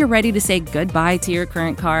 And if you're ready to say goodbye to your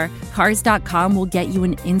current car, Cars.com will get you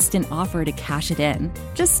an instant offer to cash it in.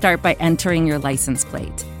 Just start by entering your license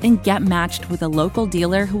plate and get matched with a local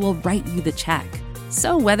dealer who will write you the check.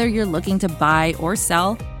 So whether you're looking to buy or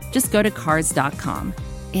sell, just go to Cars.com.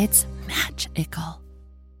 It's magical.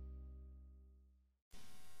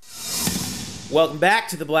 Welcome back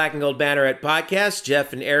to the Black and Gold Banneret podcast.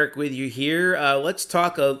 Jeff and Eric with you here. Let's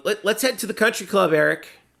talk. Let's head to the country club, Eric.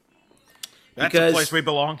 That's the place we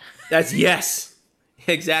belong. Yes,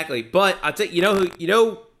 exactly. But I'll tell you,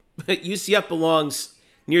 UCF belongs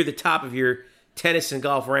near the top of your tennis and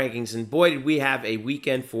golf rankings, and boy, did we have a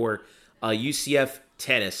weekend for UCF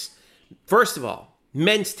tennis. First of all,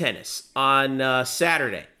 men's tennis on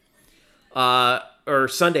Saturday, or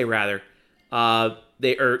Sunday rather.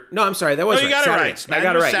 I'm sorry, that was right. You got Saturday. it right. I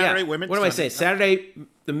got it right. Saturday, yeah. women's What am I saying? Saturday,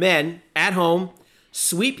 the men at home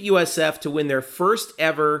sweep USF to win their first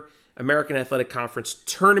ever American Athletic Conference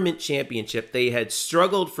tournament championship. They had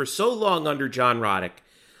struggled for so long under John Roddick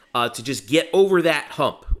to just get over that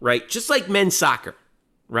hump, right? Just like men's soccer,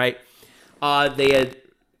 right? They had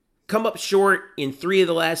come up short in 3 of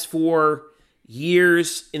the last 4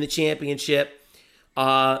 years in the championship.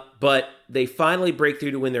 But they finally break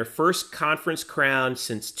through to win their first conference crown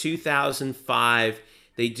since 2005.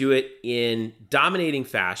 They do it in dominating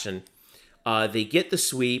fashion. They get the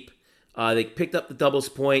sweep. They picked up the doubles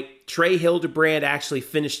point. Trey Hildebrand actually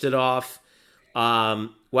finished it off.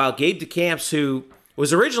 While Gabe DeCamps, who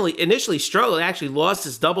was initially struggled, actually lost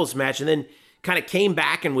his doubles match and then kind of came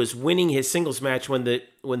back and was winning his singles match when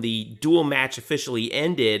the dual match officially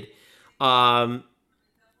ended.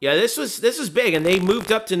 Yeah, this was big, and they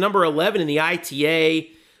moved up to number 11 in the ITA.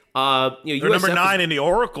 They're number 9 in the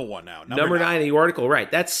Oracle one now. Number 9 in the Oracle, right?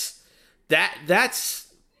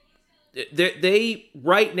 They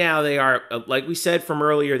right now they are, like we said from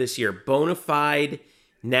earlier this year, bona fide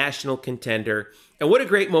national contender. And what a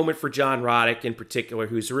great moment for John Roddick in particular,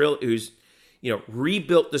 who's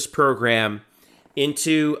rebuilt this program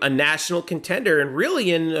into a national contender, and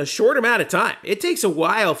really in a short amount of time. It takes a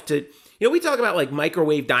while to. We talk about like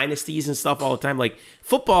microwave dynasties and stuff all the time. Like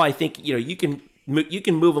football, I think, you can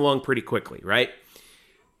move along pretty quickly, right?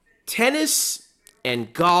 Tennis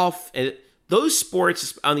and golf and those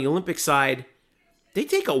sports on the Olympic side, they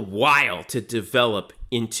take a while to develop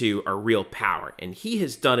into a real power, and he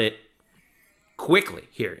has done it quickly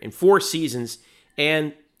here in 4 seasons,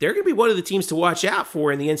 and they're going to be one of the teams to watch out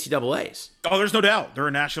for in the NCAAs. Oh, there's no doubt. They're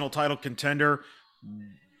a national title contender.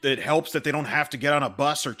 It helps that they don't have to get on a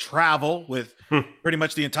bus or travel with pretty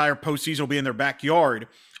much the entire postseason will be in their backyard.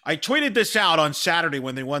 I tweeted this out on Saturday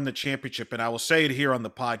when they won the championship, and I will say it here on the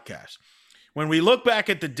podcast. When we look back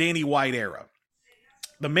at the Danny White era,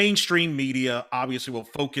 the mainstream media obviously will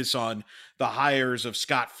focus on the hires of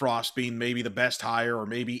Scott Frost being maybe the best hire, or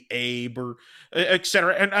maybe Abe, or et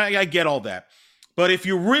cetera. And I get all that. But if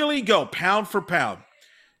you really go pound for pound,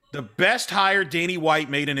 the best hire Danny White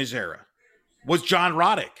made in his era was John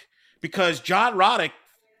Roddick, because John Roddick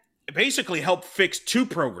basically helped fix 2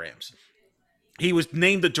 programs. He was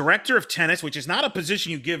named the director of tennis, which is not a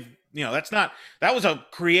position you give, that was a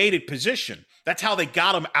created position. That's how they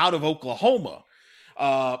got him out of Oklahoma.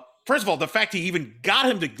 First of all, the fact he even got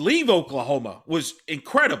him to leave Oklahoma was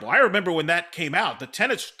incredible. I remember when that came out, the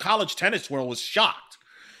college tennis world was shocked.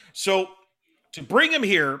 So to bring him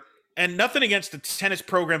here, and nothing against the tennis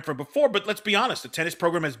program from before, but let's be honest, the tennis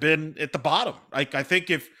program has been at the bottom. Like, I think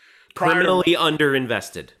if criminally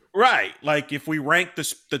underinvested. Right. Like, if we rank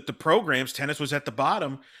the programs, tennis was at the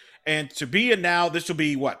bottom. And to be in now, this will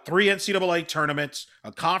be 3 NCAA tournaments,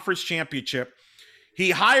 a conference championship.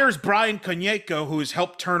 He hires Brian Konietzko, who has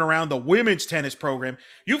helped turn around the women's tennis program.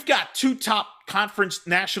 You've got 2 top conference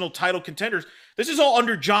national title contenders. This is all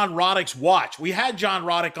under John Roddick's watch. We had John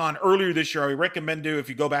Roddick on earlier this year. I recommend if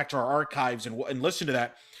you go back to our archives and listen to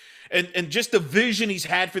that. And just the vision he's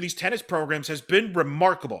had for these tennis programs has been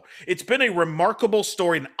remarkable. It's been a remarkable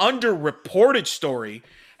story, an underreported story,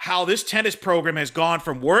 how this tennis program has gone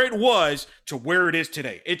from where it was to where it is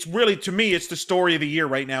today. It's really, to me, it's the story of the year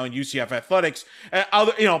right now in UCF athletics.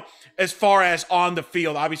 As far as on the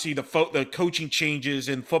field, obviously the coaching changes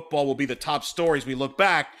in football will be the top stories we look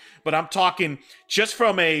back. But I'm talking just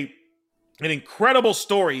from an incredible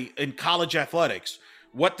story in college athletics.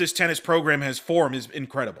 What this tennis program has formed is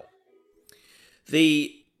incredible.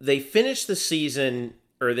 They finished the season,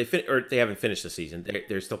 or they haven't finished the season.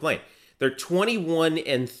 They're still playing. They're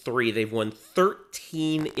 21-3. They've won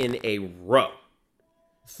 13 in a row.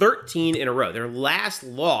 13 in a row. Their last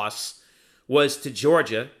loss was to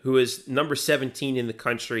Georgia, who is number 17 in the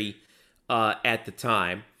country at the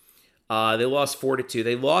time. They lost 4-2.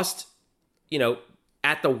 They lost,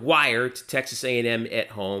 at the wire to Texas A&M at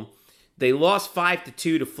home. They lost 5-2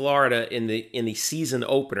 to Florida in the season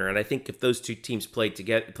opener, and I think if those 2 teams played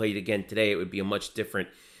again today, it would be a much different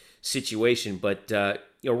situation. But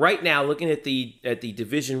right now, looking at the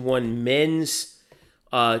Division I men's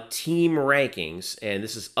team rankings, and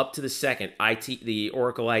this is up to the second, the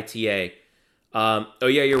Oracle ITA.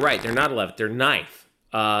 You're right. They're not 11th. They're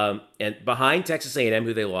 9th. And behind Texas A&M,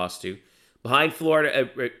 who they lost to. Behind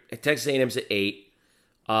Florida, Texas A&M's at 8.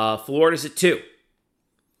 Florida's at 2.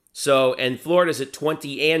 So, and Florida's at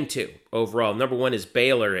 20-2 overall. Number 1 is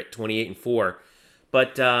Baylor at 28-4.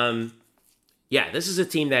 But, this is a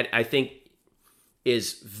team that I think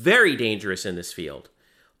is very dangerous in this field.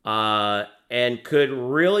 And could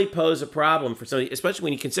really pose a problem for somebody, especially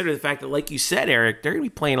when you consider the fact that, like you said, Eric, they're going to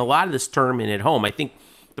be playing a lot of this tournament at home. I think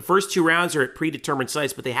the first 2 rounds are at predetermined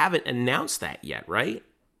sites, but they haven't announced that yet, right?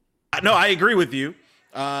 No, I agree with you.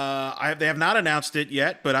 They have not announced it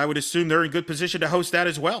yet, but I would assume they're in good position to host that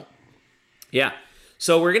as well. Yeah.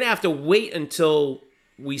 So we're going to have to wait until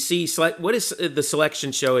we see what is the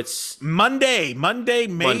selection show? It's Monday, May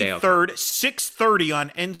 3rd, 6:30 on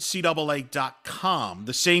NCAA.com.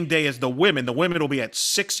 The same day as the women. The women will be at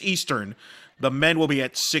 6 Eastern. The men will be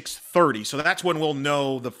at 6:30. So that's when we'll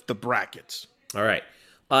know the brackets. All right.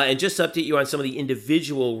 And just to update you on some of the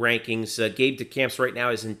individual rankings, Gabe DeCamps right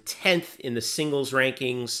now is in 10th in the singles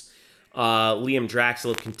rankings. Liam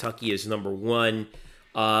Draxel of Kentucky is number 1.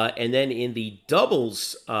 And then in the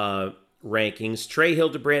doubles rankings, Trey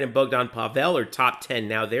Hildebrand and Bogdan Pavel are top 10.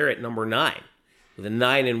 Now they're at number 9 with a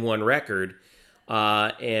 9-1 record.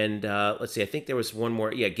 Let's see, I think there was one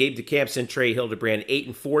more. Yeah, Gabe DeCamps and Trey Hildebrand,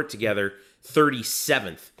 8-4 together,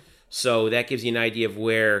 37th. So that gives you an idea of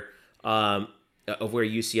where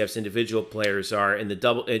UCF's individual players are in the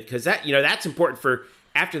double, because that's important for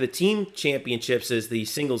after the team championships is the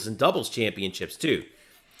singles and doubles championships too.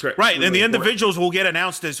 Right, really, and the individuals will get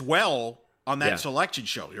announced as well on that selection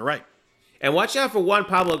show. You're right. And watch out for Juan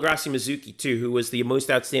Pablo Grassi-Mizuki too, who was the most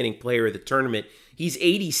outstanding player of the tournament. He's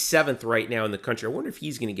 87th right now in the country. I wonder if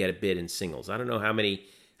he's going to get a bid in singles. I don't know how many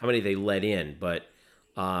they let in, but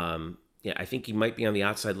I think he might be on the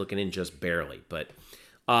outside looking in just barely. But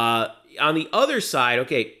on the other side,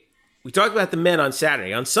 okay, we talked about the men on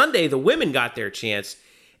Saturday. On Sunday, the women got their chance,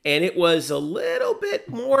 and it was a little bit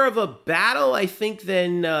more of a battle, I think,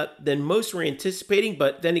 than most were anticipating.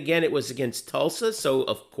 But then again, it was against Tulsa, so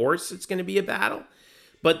of course it's going to be a battle.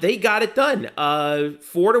 But they got it done,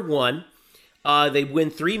 4-1. They win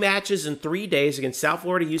 3 matches in 3 days against South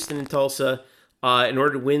Florida, Houston, and Tulsa in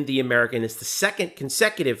order to win the American. It's the second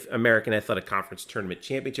consecutive American Athletic Conference Tournament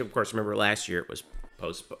Championship. Of course, remember last year it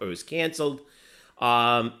was canceled.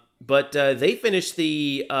 But they finished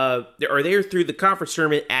they were through the conference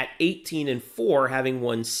tournament at 18-4, having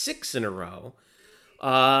won 6 in a row.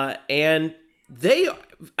 And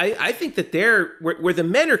I think that they're where the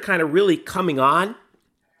men are kind of really coming on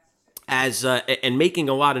as and making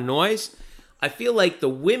a lot of noise. I feel like the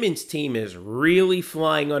women's team is really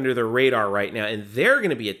flying under the radar right now, and they're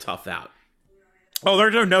going to be a tough out. Oh,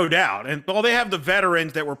 there's no doubt. And they have the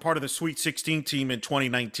veterans that were part of the Sweet 16 team in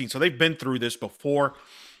 2019, so they've been through this before.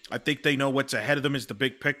 I think they know what's ahead of them is the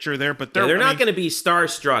big picture there, but they're not going to be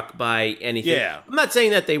starstruck by anything. Yeah. I'm not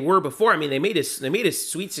saying that they were before. I mean, they made a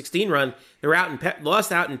Sweet 16 run. They were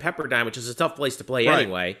lost out in Pepperdine, which is a tough place to play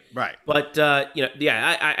anyway. Right. But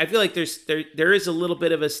I feel like there is a little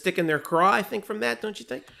bit of a stick in their craw, I think, from that, don't you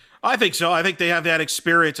think? I think so. I think they have that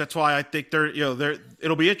experience. That's why I think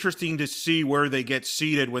it'll be interesting to see where they get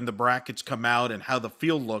seated when the brackets come out and how the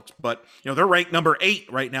field looks. But they're ranked number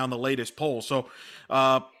 8 right now in the latest poll. So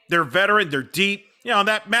they're veteran, they're deep.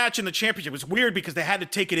 That match in the championship was weird because they had to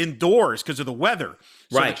take it indoors because of the weather.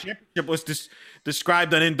 So right. The championship was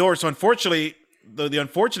described on indoors. So unfortunately, the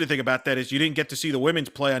unfortunate thing about that is you didn't get to see the women's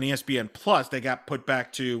play on ESPN Plus. They got put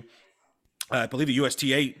back to, I believe, the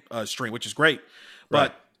USTA stream, which is great.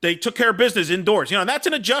 But they took care of business indoors. And that's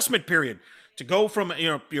an adjustment period to go from,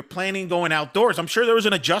 you're planning going outdoors. I'm sure there was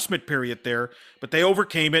an adjustment period there, but they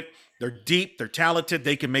overcame it. They're deep. They're talented.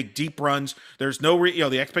 They can make deep runs. There's no,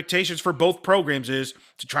 the expectations for both programs is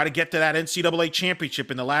to try to get to that NCAA championship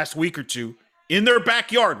in the last week or two in their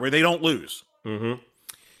backyard where they don't lose. Mm-hmm.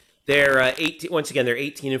 They're 18. Once again, they're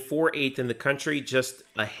 18-4, 8th in the country, just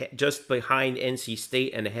behind NC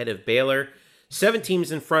State and ahead of Baylor. 7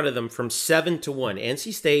 teams in front of them from 7-1.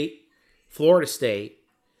 NC State, Florida State,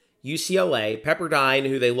 UCLA, Pepperdine,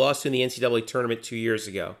 who they lost in the NCAA tournament 2 years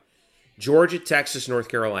ago, Georgia, Texas, North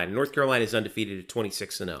Carolina. North Carolina is undefeated at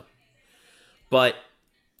 26-0. But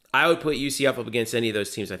I would put UCF up against any of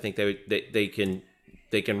those teams. I think they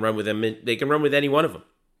can run with them. They can run with any one of them.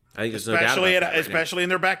 I think there's no doubt about that. Especially in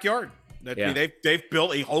their backyard. I mean, they've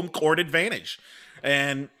built a home court advantage,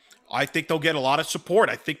 and I think they'll get a lot of support.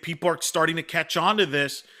 I think people are starting to catch on to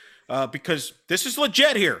this because this is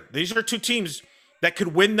legit here. These are 2 teams that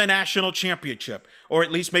could win the national championship or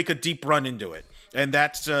at least make a deep run into it. And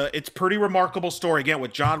that's it's a pretty remarkable story. Again,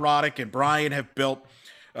 what John Roddick and Brian have built.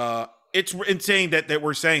 It's insane that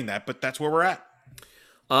we're saying that, but that's where we're at.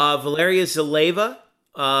 Valeria Zaleva,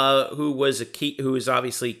 who is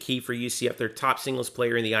obviously key for UCF, their top singles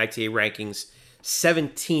player in the ITA rankings,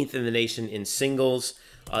 17th in the nation in singles.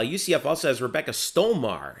 UCF also has Rebecca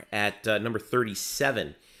Stolmar at number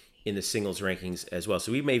 37 in the singles rankings as well.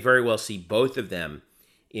 So we may very well see both of them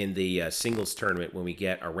in the singles tournament when we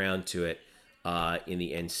get around to it in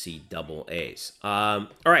the NCAAs. All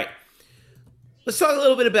right. Let's talk a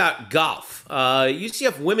little bit about golf.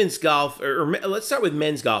 UCF women's golf, or let's start with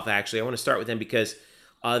men's golf, actually. I want to start with them because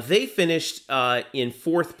they finished in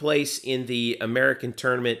 4th place in the American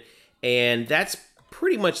tournament, and that's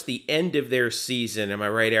pretty much the end of their season. Am I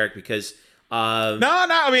right, Eric? Because I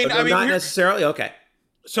mean, not necessarily. Okay,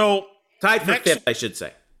 so tied for 5th, I should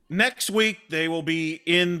say. Next week they will be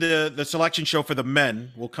in the selection show for the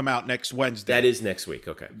men. Will come out next Wednesday. That is next week.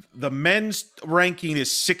 Okay. The men's ranking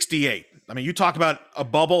is 68. I mean, you talk about a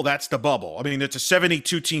bubble. That's the bubble. I mean, it's a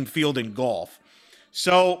 72-team field in golf,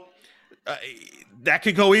 so that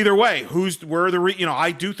could go either way.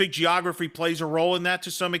 I do think geography plays a role in that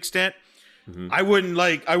to some extent. Mm-hmm. I wouldn't.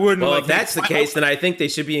 Well, if that's the case, then I think they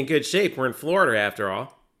should be in good shape. We're in Florida, after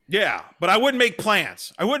all. Yeah, but I wouldn't make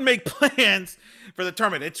plans. I wouldn't make plans for the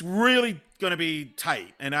tournament. It's really going to be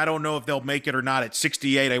tight, and I don't know if they'll make it or not at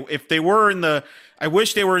 68. If they were I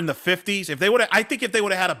wish they were in the 50s. If they would, I think if they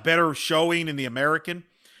would have had a better showing in the American,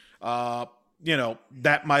 that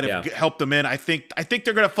might have helped them in. I think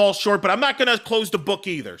they're going to fall short, but I'm not going to close the book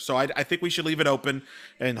either. So I think we should leave it open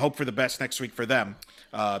and hope for the best next week for them.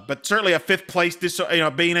 But certainly a 5th place,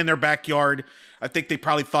 being in their backyard, I think they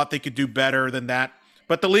probably thought they could do better than that.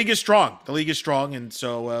 But the league is strong. And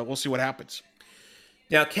so we'll see what happens.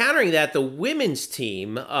 Now, countering that, the women's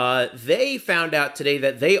team, they found out today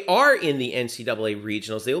that they are in the NCAA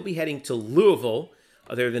regionals. They will be heading to Louisville.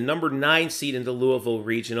 They're the number 9 seed in the Louisville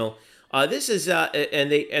regional. This is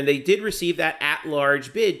and they did receive that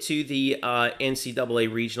at-large bid to the NCAA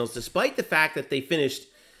regionals, despite the fact that they finished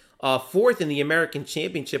fourth in the American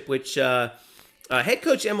Championship, which head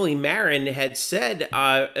coach Emily Marin had said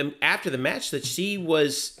after the match that she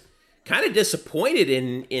was kind of disappointed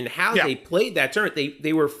in how they played that tournament.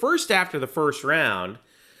 They were first after the first round.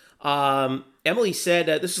 Emily said,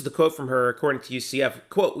 this is the quote from her, according to UCF,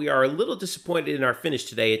 quote, "We are a little disappointed in our finish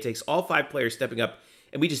today. It takes all 5 players stepping up,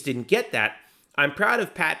 and we just didn't get that. I'm proud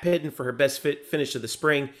of Pat Pidden for her best finish of the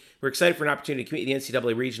spring. We're excited for an opportunity to compete in the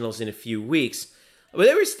NCAA regionals in a few weeks." But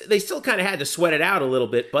they still kind of had to sweat it out a little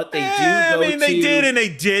bit, but they do go they did and they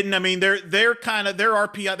didn't. I mean, they're kind of, their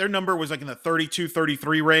RPI, their number was like in the 32,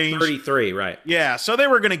 33 range. 33, right. Yeah, so they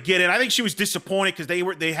were going to get it. I think she was disappointed because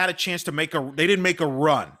they had a chance to they didn't make a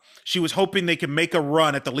run. She was hoping they could make a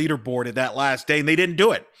run at the leaderboard at that last day, and they didn't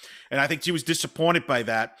do it. And I think she was disappointed by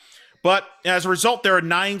that. But as a result, they're a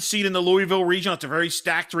 9 seed in the Louisville regional. It's a very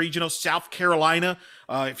stacked regional. South Carolina,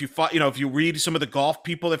 if you read some of the golf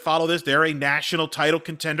people that follow this, they're a national title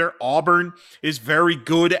contender. Auburn is very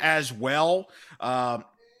good as well.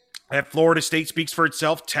 At Florida State speaks for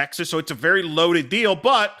itself. Texas, so it's a very loaded deal.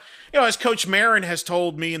 But as Coach Marin has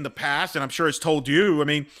told me in the past, and I'm sure has told you, I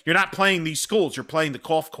mean, you're not playing these schools, you're playing the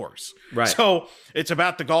golf course. Right. So it's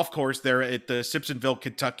about the golf course there at Simpsonville,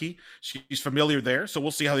 Kentucky. She's familiar there, so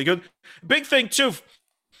we'll see how they go. Big thing, too,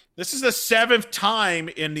 this is the 7th time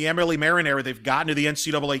in the Emily Marin era they've gotten to the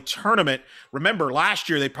NCAA tournament. Remember, last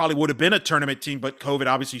year they probably would have been a tournament team, but COVID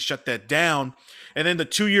obviously shut that down. And then the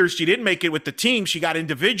 2 years she didn't make it with the team, she got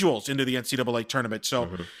individuals into the NCAA tournament. So,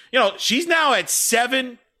 she's now at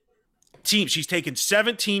 7 teams. She's taken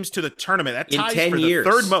 7 teams to the tournament. That ties in 10 for years.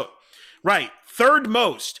 The third most. Right. Third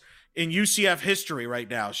most in UCF history right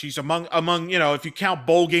now. She's among, if you count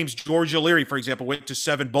bowl games, Georgia Leary, for example, went to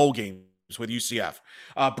 7 bowl games with UCF.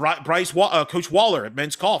 Coach Waller at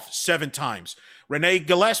men's golf, 7 times. Renee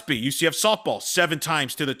Gillespie, UCF softball, 7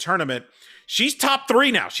 times to the tournament. She's top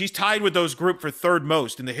 3 now. She's tied with those group for third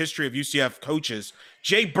most in the history of UCF coaches.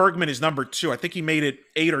 Jay Bergman is number 2. I think he made it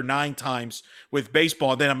 8 or 9 times with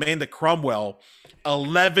baseball. Then Amanda Cromwell,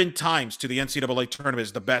 11 times to the NCAA tournament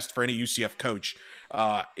is the best for any UCF coach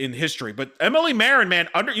in history. But Emily Marin, man,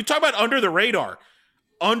 you talk about under the radar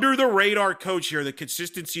coach here, the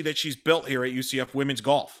consistency that she's built here at UCF women's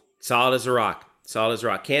golf. Solid as a rock.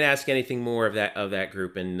 Can't ask anything more of that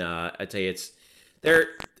group. And I tell you,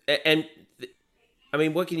 I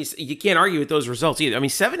mean, what can you say? You can't argue with those results either. I mean,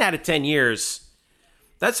 7 out of 10 years,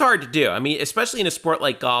 that's hard to do. I mean, especially in a sport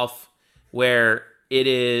like golf where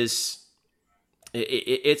it's a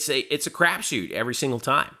crapshoot every single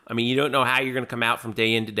time. I mean, you don't know how you're going to come out from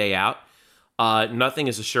day in to day out. Nothing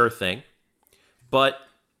is a sure thing. But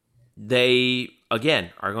they,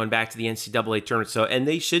 again, are going back to the NCAA tournament. And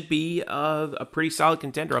they should be a pretty solid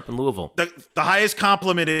contender up in Louisville. The highest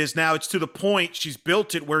compliment is now it's to the point she's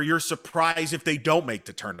built it where you're surprised if they don't make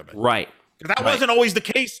the tournament. Right. That wasn't always the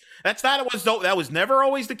case. That was never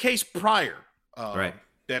always the case prior. Right.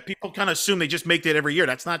 That people kind of assume they just make it every year.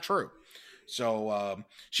 That's not true. So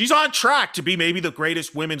she's on track to be maybe the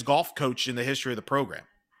greatest women's golf coach in the history of the program.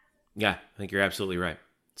 Yeah, I think you're absolutely right.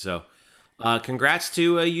 So congrats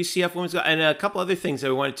to UCF women's golf. And a couple other things that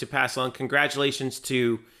we wanted to pass on. Congratulations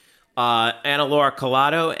to Ana Laura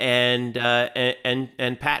Collado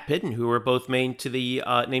and Pat Pidden, who were both named to the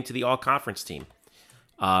all-conference team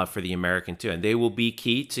for the American too. And they will be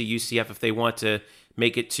key to UCF if they want to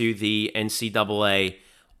make it to the NCAA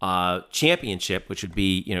championship, which would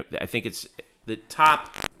be, I think it's the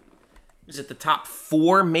top. Is it the top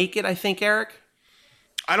 4 make it? I think, Eric.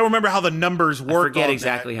 I don't remember how the numbers work. I forget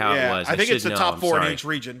exactly how it was. I think it's the top 4 in each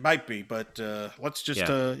region. Might be, but let's just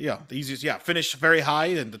the easiest. Yeah, finish very high,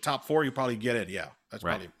 and the top 4 you probably get it. Yeah, that's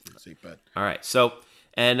probably the easy bet. All right, so.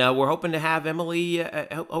 And we're hoping to have Emily,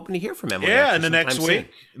 hoping to hear from Emily. Yeah, in the next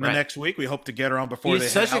week. Next week, we hope to get her on before they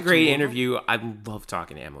head out. Such a great interview. I love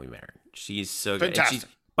talking to Emily Marin. She's so good. Fantastic.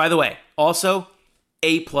 By the way, also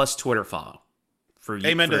A+ Twitter follow for you.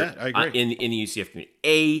 Amen to that. I agree. In the UCF community,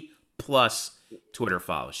 A+ Twitter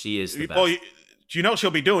follow. She is the best. Well, you know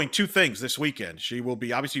she'll be doing 2 things this weekend. She will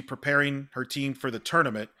be obviously preparing her team for the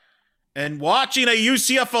tournament and watching a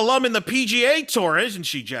UCF alum in the PGA Tour, isn't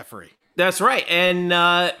she, Jeffrey? That's right, and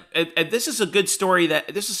this is a good story.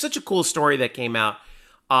 This is such a cool story that came out,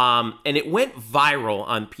 and it went viral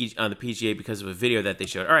on the PGA because of a video that they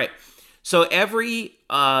showed. All right, so every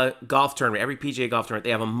golf tournament, every PGA golf tournament,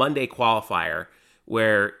 they have a Monday qualifier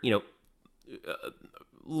where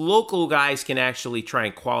local guys can actually try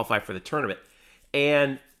and qualify for the tournament,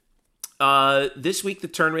 and this week the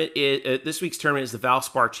tournament is this week's tournament is the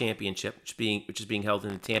Valspar Championship, which is being held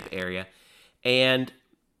in the Tampa area, and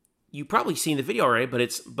you've probably seen the video already.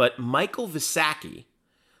 But Michael Visacki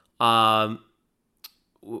won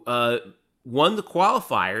the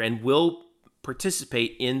qualifier and will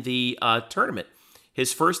participate in the tournament.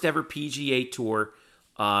 His first ever PGA Tour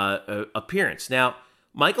appearance. Now,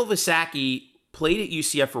 Michael Visacki played at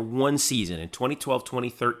UCF for one season in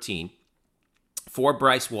 2012-2013 for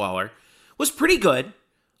Bryce Waller. Was pretty good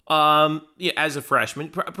as a freshman.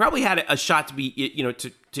 Probably had a shot to be,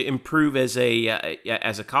 to improve as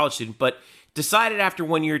a college student, but decided after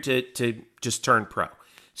 1 year to just turn pro.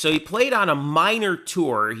 So he played on a minor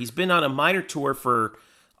tour. He's been on a minor tour for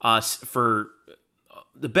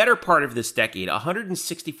the better part of this decade.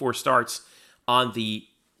 164 starts on the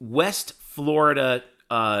West Florida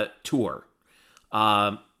tour,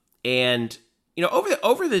 and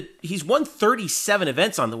he's won 37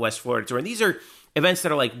 events on the West Florida tour, and these are events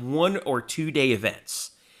that are like 1 or 2 day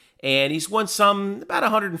events, and he's won some about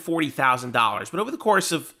 $140,000. But over the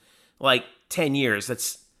course of like 10 years,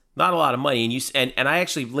 that's not a lot of money. And I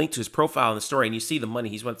actually linked to his profile in the story, and you see the money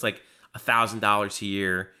he's won. It's like $1,000 a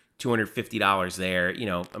year, $250 there.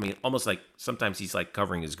 Almost like sometimes he's like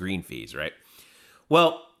covering his green fees, right?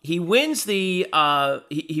 Well, he wins the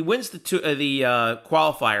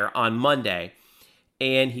qualifier on Monday,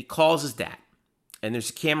 and he calls his dad, and there's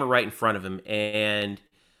a camera right in front of him, and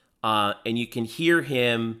you can hear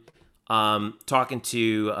him talking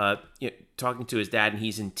to his dad, and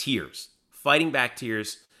he's in tears, fighting back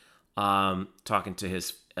tears, talking to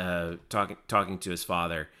his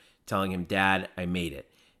father, telling him, "Dad, I made it."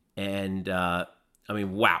 And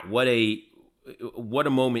wow, what a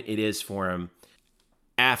moment it is for him.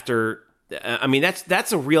 After,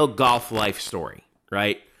 that's a real golf life story,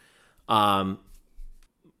 right?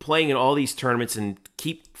 Playing in all these tournaments and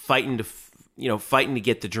keep fighting to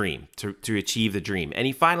get the dream, to achieve the dream. And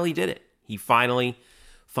he finally did it. He finally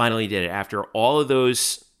did it. After all of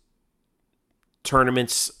those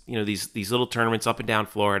tournaments, these little tournaments up and down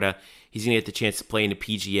Florida, he's going to get the chance to play in a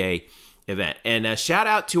PGA event. And shout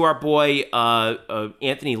out to our boy,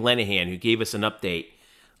 Anthony Lenahan, who gave us an update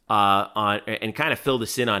on and kind of filled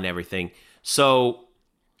us in on everything. So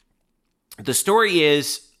the story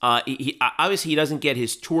is, he obviously he doesn't get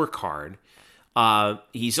his tour card.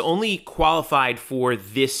 He's only qualified for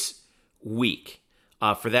this week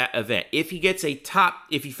for that event. If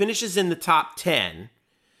he finishes in the top 10,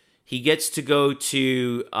 he gets to go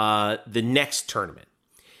to the next tournament.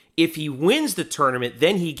 If he wins the tournament,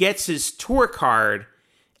 then he gets his tour card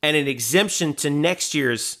and an exemption to next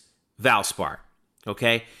year's Valspar.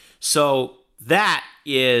 Okay, so that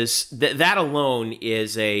alone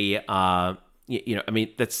is a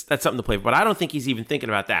that's something to play for. But I don't think he's even thinking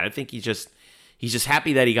about that. I think he's just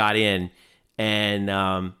happy that he got in. And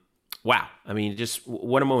wow, just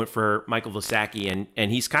what a moment for Michael Visacki,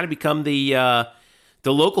 and he's kind of become the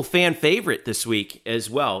local fan favorite this week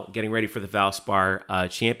as well, getting ready for the Valspar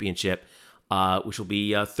Championship, which will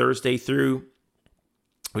be Thursday through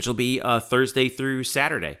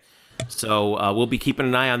Saturday. So we'll be keeping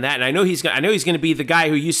an eye on that, and I know he's going to be the guy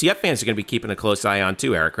who UCF fans are going to be keeping a close eye on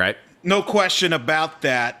too, Eric. Right? No question about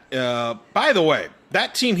that. By the way,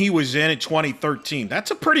 that team he was in 2013, that's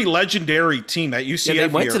a pretty legendary team that UCF. Yeah,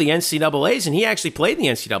 they went to the NCAAs, and he actually played in the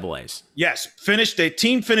NCAAs. Yes, finished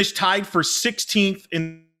tied for 16th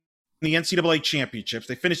in the NCAA championships.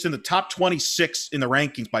 They finished in the top 26 in the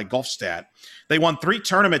rankings by GolfStat. They won 3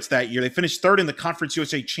 tournaments that year. They finished 3rd in the Conference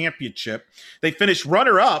USA championship. They finished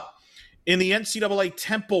runner-up in the NCAA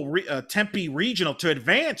Tempe regional to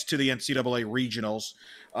advance to the NCAA regionals.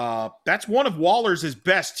 That's one of Waller's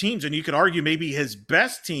best teams, and you could argue maybe his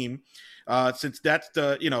best team, since that's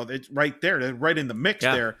it's right there, they're right in the mix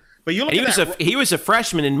there. But you look at that, he was a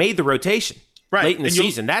freshman and made the rotation late in the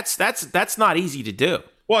season. That's not easy to do.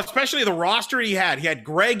 Well, especially the roster he had. He had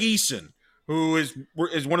Greg Eason, who is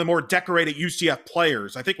one of the more decorated UCF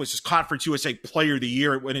players. I think was his Conference USA Player of the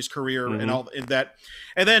Year in his career and all in that.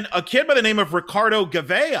 And then a kid by the name of Ricardo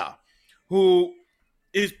Gavea, who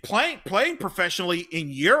is playing professionally in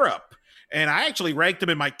Europe. And I actually ranked him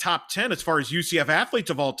in my top 10 as far as UCF athletes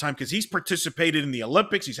of all time, because he's participated in the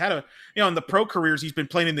Olympics. He's had in the pro careers, he's been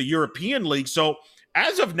playing in the European League. So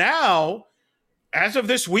as of now, as of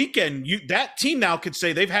this weekend, that team now could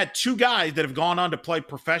say they've had 2 guys that have gone on to play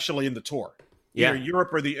professionally in the tour, either in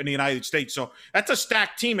Europe or in the United States. So that's a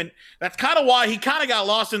stacked team, and that's kind of why he kind of got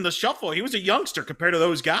lost in the shuffle. He was a youngster compared to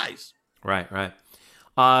those guys. Right.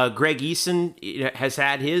 Greg Eason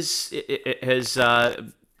has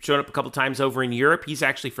shown up a couple times over in Europe. He's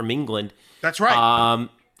actually from England. That's right.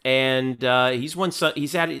 and he's won.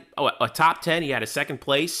 He's had a top 10. He had a second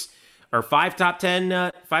place or five top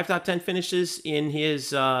 10 finishes in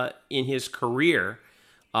his career.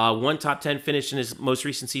 One top 10 finish in his most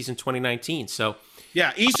recent season, 2019. So.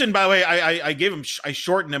 Yeah, Eason, by the way, I gave him, I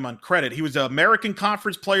shortened him on credit. He was the American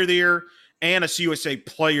Conference Player of the Year and a CUSA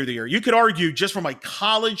Player of the Year. You could argue just from a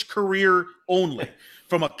college career only.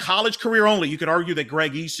 You could argue that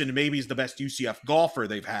Greg Eason maybe is the best UCF golfer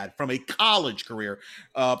they've had from a college career.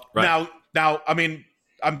 Right. Now, I mean,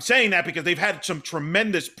 I'm saying that because they've had some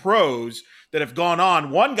tremendous pros that have gone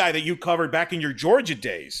on. One guy that you covered back in your Georgia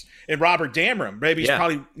days, and Robert Damron,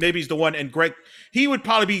 maybe he's the one. And Greg, he would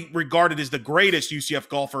probably be regarded as the greatest UCF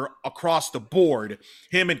golfer across the board.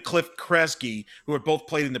 Him and Cliff Kresge, who have both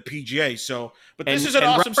played in the PGA. So, but this is an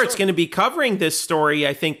awesome story. Robert's going to be covering this story,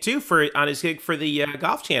 I think, too, on his gig for the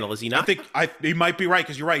Golf Channel. Is he not? I think he might be right,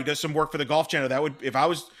 because you're right. He does some work for the Golf Channel. That would, if I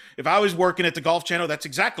was working at the Golf Channel, that's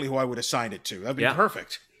exactly who I would assign it to. That'd be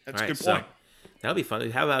perfect. That's a good point. That'll be fun.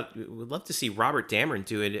 How about, we'd love to see Robert Damron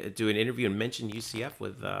do an interview and mention UCF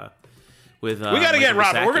with we got to get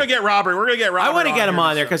Robert. We're going to get Robert. I want to get him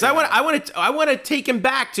on there because I want to take him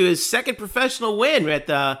back to his second professional win at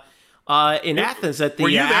in Athens at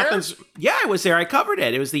the Athens. Yeah, I was there. I covered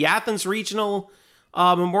it. It was the Athens Regional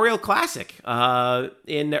Memorial Classic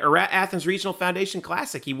Athens Regional Foundation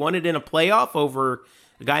Classic. He won it in a playoff over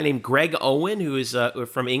a guy named Greg Owen, who is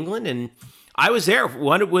from England, and I was there.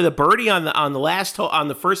 Won it with a birdie on the last hole, on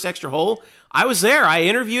the first extra hole. I was there. I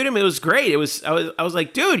interviewed him. It was great. I was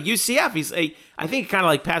like, dude, UCF. He's I think kind of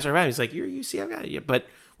like passed around. He's like, you're a UCF guy, yeah. But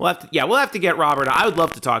we'll have to get Robert. I would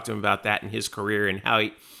love to talk to him about that in his career and how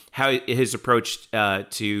his approach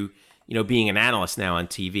to being an analyst now on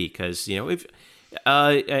TV, because if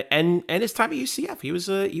and his time at UCF, he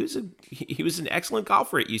was an excellent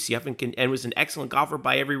golfer at UCF and was an excellent golfer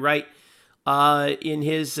by every right. In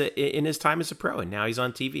his time as a pro, and now he's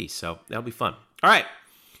on TV, so that'll be fun. All right,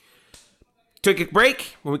 took a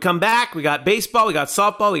break. When we come back, we got baseball, we got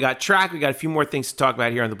softball, we got track, we got a few more things to talk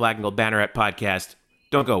about here on the Black and Gold Banneret podcast.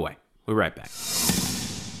 Don't go away. We'll be right back.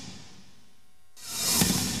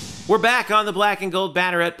 We're back on the Black and Gold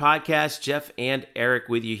Banneret podcast. Jeff and Eric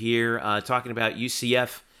with you here, talking about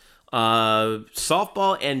UCF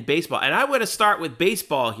softball and baseball, and I want to start with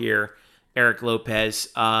baseball here, Eric Lopez,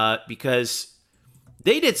 because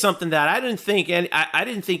they did something that I didn't think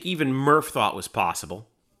even Murph thought was possible.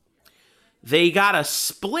 They got a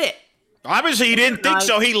split. Obviously, he didn't think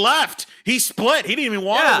so. He left. He split. He didn't even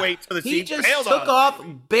want to wait for the season. He just took off,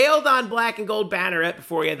 bailed on Black and Gold Banneret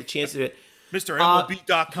before he had the chance to do it. Mr.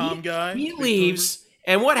 MLB.com guy. He leaves,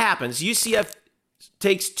 and what happens? UCF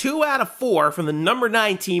takes 2 out of 4 from the number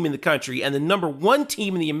 9 team in the country and the number 1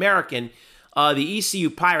 team in the American, the ECU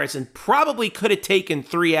Pirates, and probably could have taken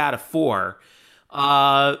 3 out of 4.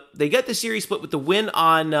 They got the series split with the win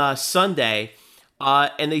on Sunday,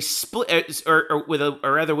 and they split, sorry, let me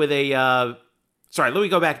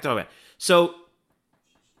go back and talk about it. So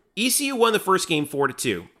ECU won the first game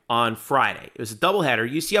 4-2 on Friday. It was a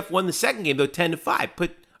doubleheader. UCF won the second game, though, 10-5,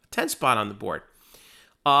 put a 10 spot on the board.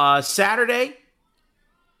 Saturday,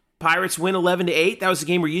 Pirates win 11-8. That was a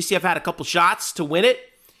game where UCF had a couple shots to win it.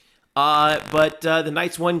 But the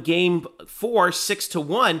Knights won game 4,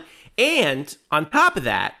 6-1. And on top of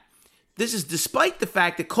that, this is despite the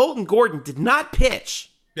fact that Colton Gordon did not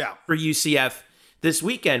pitch for UCF this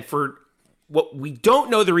weekend for what we don't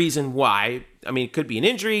know the reason why. I mean, it could be an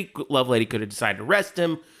injury. Lovelady could have decided to rest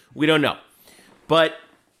him. We don't know. But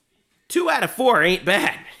 2 out of 4 ain't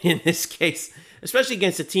bad in this case, especially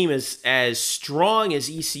against a team as strong as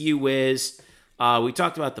ECU is. We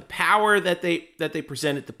talked about the power that they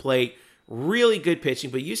presented to plate. Really good pitching,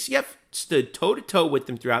 but UCF stood toe-to-toe with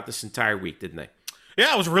them throughout this entire week, didn't they?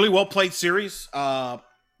 Yeah, it was a really well-played series.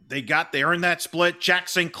 They earned that split. Jack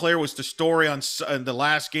St. Clair was the story on the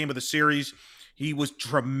last game of the series. He was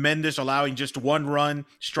tremendous, allowing just 1 run,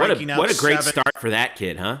 striking out 7. What a great start for that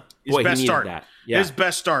kid, huh? His best start. Yeah. His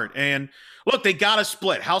best start. And look, they got a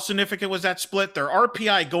split. How significant was that split? Their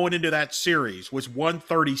RPI going into that series was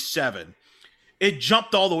 137. It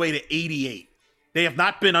jumped all the way to 88. They have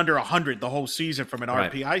not been under 100 the whole season from an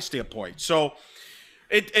RPI standpoint. So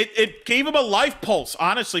it gave them a life pulse,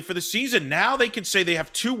 honestly, for the season. Now they can say they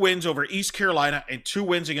have 2 wins over East Carolina and 2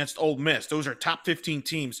 wins against Ole Miss. Those are top 15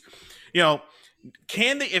 teams.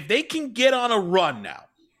 If they can get on a run now,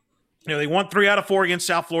 they won 3 out of 4 against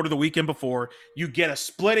South Florida the weekend before. You get a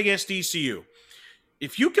split against ECU.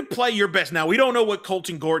 If you could play your best, now we don't know what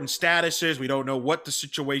Colton Gordon's status is. We don't know what the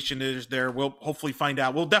situation is there. We'll hopefully find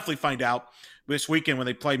out. We'll definitely find out this weekend when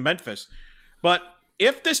they play Memphis. But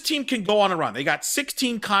if this team can go on a run, they got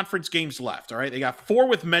 16 conference games left. All right. They got 4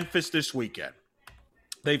 with Memphis this weekend.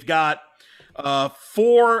 They've got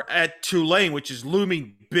 4 at Tulane, which is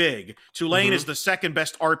looming big. Tulane is the second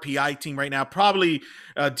best RPI team right now. Probably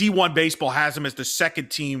D1 baseball has them as the second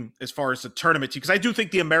team as far as the tournament team, because I do think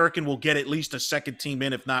the American will get at least a second team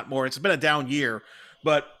in, if not more. It's been a down year,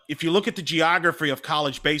 but if you look at the geography of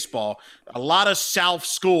college baseball, a lot of South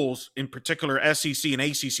schools, in particular SEC and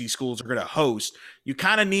ACC schools, are going to host. You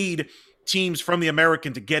kind of need teams from the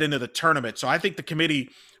American to get into the tournament. So I think the committee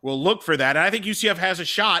will look for that. And I think UCF has a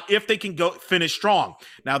shot if they can go finish strong.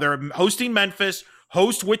 Now they're hosting Memphis,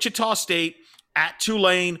 host Wichita State, at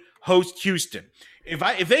Tulane, host Houston.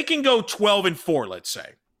 If they can go 12-4, let's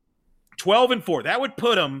say 12-4, that would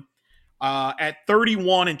put them at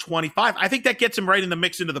 31-25. I think that gets them right in the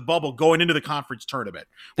mix into the bubble going into the conference tournament,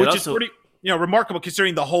 which is pretty remarkable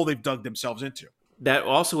considering the hole they've dug themselves into. That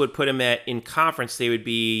also would put them in conference. They would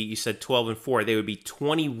be, you said 12-4. They would be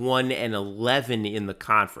 21-11 in the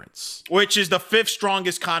conference, which is the 5th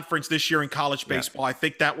strongest conference this year in college baseball. Yeah. I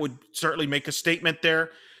think that would certainly make a statement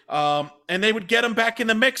there. And they would get them back in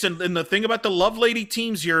the mix. And the thing about the Lovelady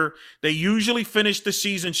teams here, they usually finish the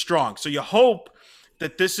season strong. So you hope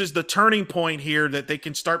that this is the turning point here, that they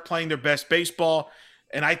can start playing their best baseball.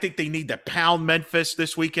 And I think they need to pound Memphis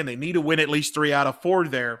this weekend. They need to win at least 3 out of 4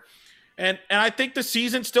 there. And I think the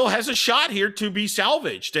season still has a shot here to be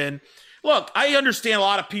salvaged. And look, I understand a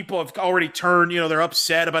lot of people have already turned, they're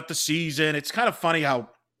upset about the season. It's kind of funny how,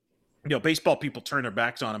 baseball people turn their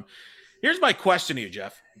backs on them. Here's my question to you,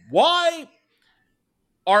 Jeff. Why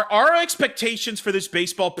are our expectations for this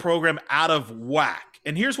baseball program out of whack?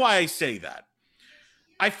 And here's why I say that.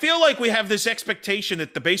 I feel like we have this expectation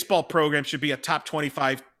that the baseball program should be a top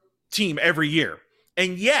 25 team every year.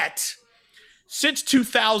 And yet, since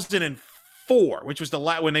 2004, which was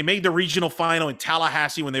when they made the regional final in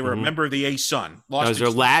Tallahassee when they were a member of the A-Sun. That was their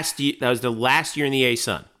last year. That was the last year in the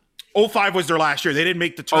A-Sun. 05 was their last year. They didn't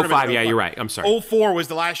make the tournament. 05, yeah, you're right. I'm sorry. 04 was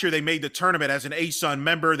the last year they made the tournament as an A-Sun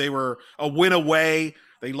member. They were a win away.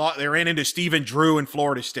 They ran into Stephen Drew in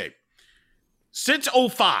Florida State. Since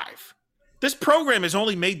 05, this program has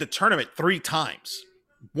only made the tournament 3 times.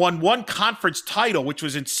 Won 1 conference title, which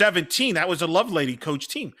was in 17. That was a Lovelady coach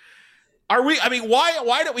team. Why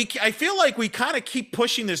do we? I feel like we kind of keep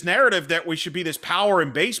pushing this narrative that we should be this power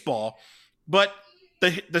in baseball, but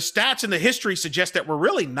the stats and the history suggest that we're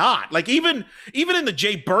really not. Like even in the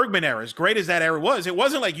Jay Bergman era, as great as that era was, it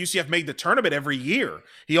wasn't like UCF made the tournament every year.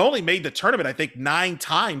 He only made the tournament, I think, 9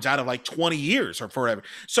 times out of like 20 years or forever.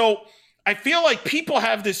 So I feel like people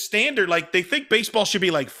have this standard, like they think baseball should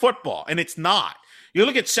be like football, and it's not. You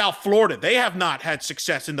look at South Florida; they have not had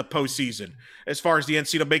success in the postseason as far as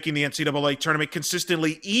making the NCAA tournament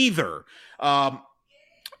consistently either.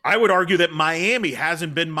 I would argue that Miami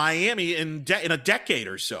hasn't been Miami in a decade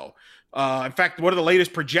or so. In fact, one of the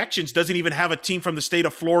latest projections doesn't even have a team from the state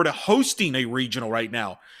of Florida hosting a regional right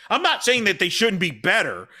now. I'm not saying that they shouldn't be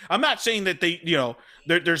better. I'm not saying that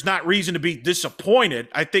there's not reason to be disappointed.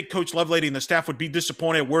 I think Coach Lovelady and the staff would be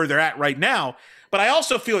disappointed where they're at right now. But I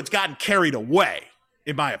also feel it's gotten carried away,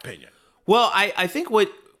 in my opinion. Well, I think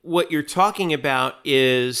what you're talking about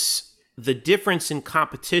is the difference in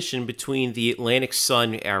competition between the Atlantic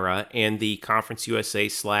Sun era and the Conference USA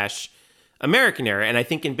 / American era. And I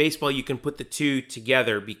think in baseball, you can put the two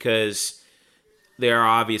together because there are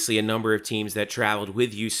obviously a number of teams that traveled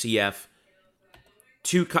with UCF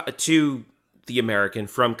to the American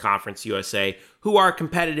from Conference USA who are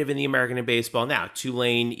competitive in the American in baseball now.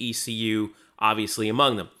 Tulane, ECU, obviously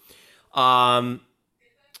among them.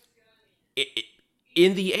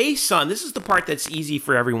 In the A-Sun, this is the part that's easy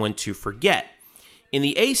for everyone to forget. In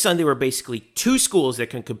the A-Sun, there were basically 2 schools that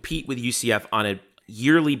can compete with UCF on a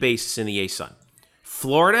yearly basis in the A-Sun.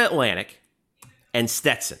 Florida Atlantic and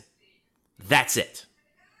Stetson. That's it.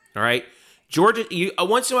 All right? Georgia,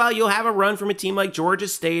 once in a while, you'll have a run from a team like Georgia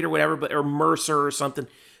State or whatever, or Mercer or something.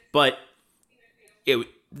 But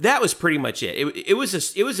that was pretty much it. It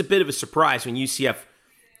was a bit of a surprise when UCF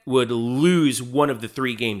would lose one of the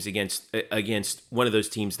 3 games against one of those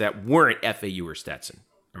teams that weren't FAU or Stetson.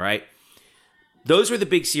 All right? Those were the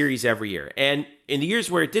big series every year. And in the years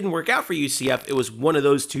where it didn't work out for UCF, it was one of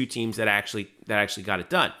those 2 teams that actually got it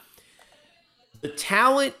done. The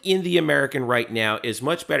talent in the American right now is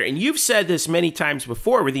much better. And you've said this many times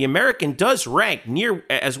before, where the American does rank near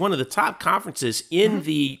as one of the top conferences in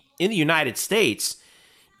the United States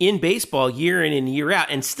in baseball year in and year out,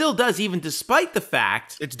 and still does, even despite the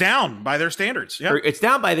fact it's down by their standards. Yeah, it's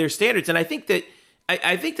down by their standards. And I think that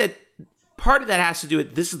part of that has to do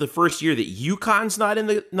with this is the first year that UConn's not in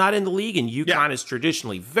the league, and UConn is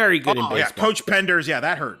traditionally very good in baseball. Yeah, Coach Penders,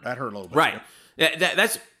 that hurt. That hurt a little bit. Right.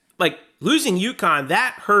 That's like losing UConn.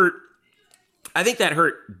 That hurt. I think that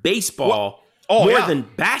hurt baseball more than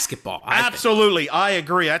basketball. Absolutely, I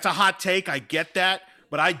agree. That's a hot take. I get that.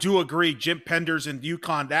 But I do agree, Jim Penders and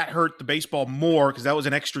UConn, that hurt the baseball more because that was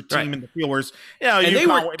an extra team in the field. Whereas,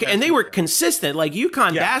 and they were consistent. Like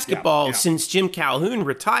UConn basketball, since Jim Calhoun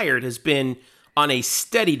retired, has been on a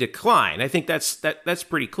steady decline. I think that's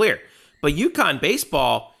pretty clear. But UConn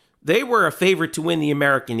baseball, they were a favorite to win the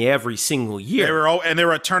American every single year. They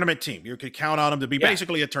were a tournament team. You could count on them to be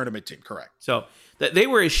basically a tournament team. Correct. So they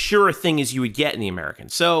were as sure a thing as you would get in the American.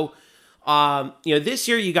 So. This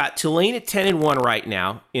year you got Tulane at 10-1 right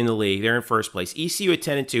now in the league. They're in first place. ECU at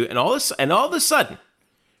 10-2, and all of a sudden,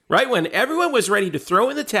 right when everyone was ready to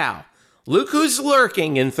throw in the towel, look who's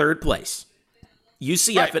lurking in third place.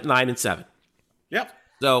 UCF at 9-7. Yep.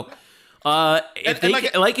 So,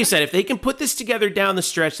 like you said, if they can put this together down the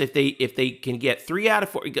stretch, if they can get 3 out of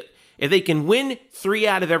 4, if they can win 3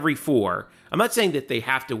 out of every 4, I'm not saying that they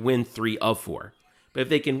have to win 3 of 4. But if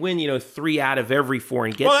they can win, 3 out of every 4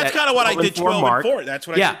 and get that's kind of what I did 12-4. That's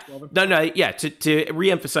what I did 12-4. To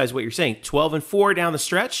reemphasize what you're saying, 12-4 down the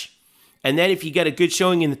stretch, and then if you get a good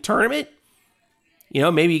showing in the tournament,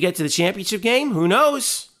 maybe you get to the championship game. Who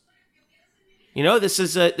knows? This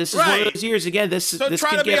is one of those years again. This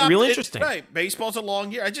could get real interesting. Right, baseball's a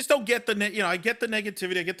long year. I just don't get I get the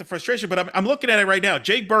negativity, I get the frustration, but I'm looking at it right now.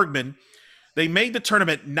 Jake Bergman. They made the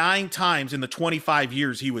tournament 9 times in the 25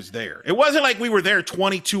 years he was there. It wasn't like we were there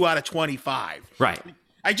 22 out of 25. Right.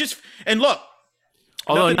 Look.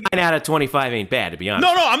 Although 9 out of 25 ain't bad, to be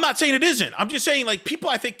honest. No, I'm not saying it isn't. I'm just saying, like, people,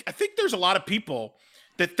 I think there's a lot of people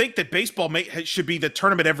that think that baseball should be the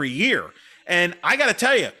tournament every year. And I got to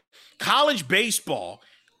tell you, college baseball,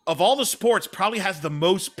 of all the sports, probably has the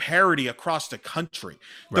most parity across the country.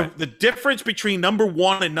 Right. The difference between number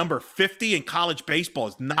 1 and number 50 in college baseball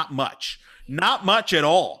is not much. Not much at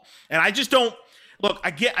all. And I just don't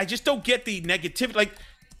I just don't get the negativity. Like,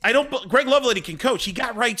 Greg Lovelady can coach. He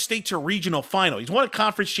got Wright State to a regional final. He's won a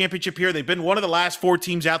conference championship here. They've been one of the last 4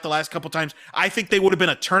 teams out the last couple times. I think they would have been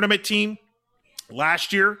a tournament team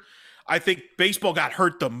last year. I think baseball got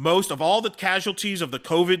hurt the most of all the casualties of the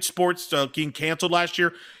COVID sports getting canceled last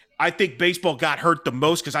year. I think baseball got hurt the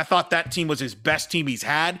most because I thought that team was his best team he's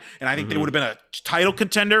had, and I think they would have been a title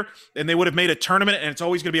contender, and they would have made a tournament, and it's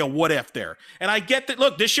always going to be a what if there. And I get that.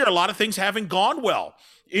 Look, this year a lot of things haven't gone well.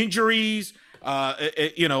 Injuries,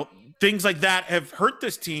 things like that have hurt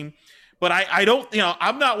this team. But I don't,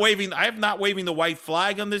 I'm not waving the white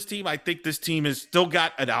flag on this team. I think this team has still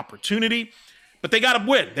got an opportunity. But they got to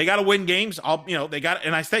win. They got to win games.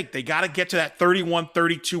 And I think they got to get to that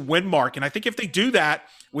 31-32 win mark. And I think if they do that,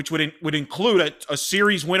 which would include a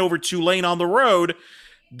series win over Tulane on the road,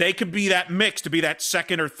 they could be that mix to be that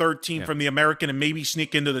second or third team from the American and maybe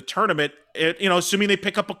sneak into the tournament, assuming they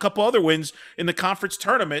pick up a couple other wins in the conference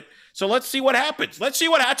tournament. So let's see what happens. That's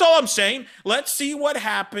all I'm saying. Let's see what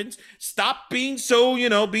happens. Stop being so,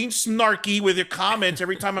 being snarky with your comments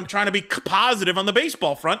every time I'm trying to be positive on the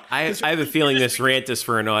baseball front. I have a feeling this rant is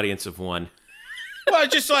for an audience of 1. Well,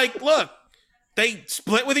 just like, look, they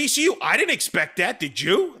split with ECU. I didn't expect that. Did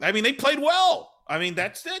you? I mean, they played well. I mean,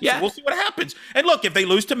 that's it. Yeah. So we'll see what happens. And look, if they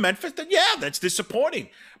lose to Memphis, then that's disappointing.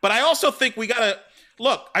 But I also think we got to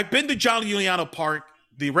look. I've been to John Giuliano Park.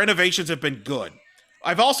 The renovations have been good.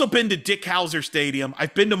 I've also been to Dick Hauser Stadium.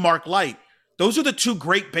 I've been to Mark Light. Those are the 2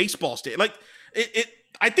 great baseball stadiums. Like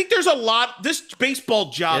I think there's a lot. This baseball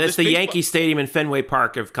job. That's the Yankee Stadium in Fenway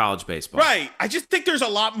Park of college baseball. Right. I just think there's a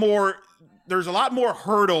lot more. There's a lot more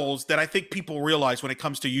hurdles that I think people realize when it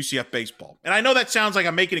comes to UCF baseball. And I know that sounds like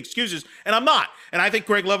I'm making excuses, and I'm not. And I think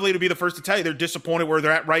Greg Lovelady would be the first to tell you they're disappointed where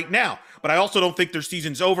they're at right now. But I also don't think their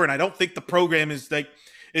season's over, and I don't think the program is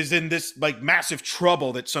in this massive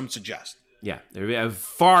trouble that some suggest. Yeah,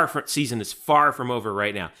 season is far from over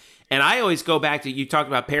right now. And I always go back to, you talked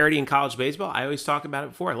about parity in college baseball. I always talk about it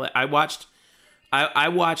before. I watched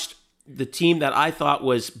the team that I thought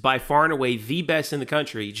was by far and away the best in the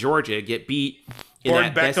country, Georgia, get beat.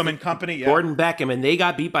 Gordon Beckham and company. Yeah. Gordon Beckham, and they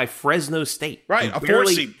got beat by Fresno State. Right, a 4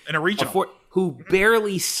 seed in a regional. Who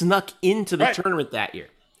barely snuck into the tournament that year.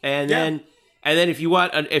 And then if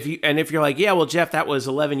you're like, yeah, well, Jeff, that was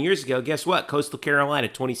 11 years ago. Guess what? Coastal Carolina,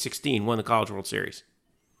 2016, won the College World Series.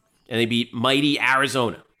 And they beat mighty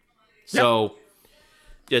Arizona. So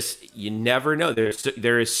just, you never know.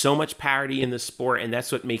 There is so much parity in the sport, and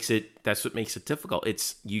that's what makes it difficult.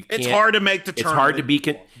 It's hard to make the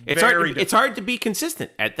tournament. It's hard to be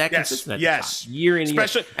consistent at that consistent. Yes. Year in year.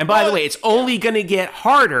 And by the way, it's only going to get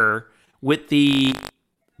harder with the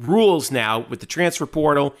rules now, with the transfer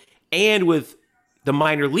portal, and with the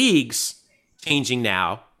minor leagues changing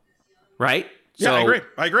now, right? Yeah, I agree.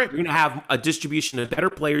 You're going to have a distribution of better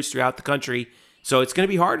players throughout the country, so it's going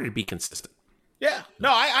to be harder to be consistent. Yeah, no,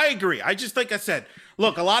 I agree. I just, like I said,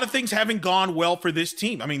 look, a lot of things haven't gone well for this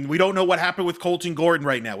team. I mean, we don't know what happened with Colton Gordon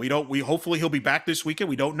right now. Hopefully he'll be back this weekend.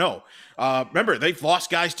 We don't know. Remember, they've lost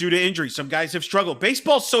guys due to injury. Some guys have struggled.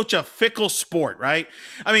 Baseball's such a fickle sport, right?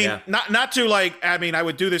 I mean, not to I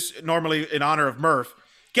would do this normally in honor of Murph.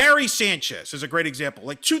 Gary Sanchez is a great example.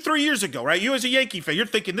 Like 2-3 years ago, right? You as a Yankee fan, you're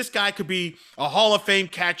thinking this guy could be a Hall of Fame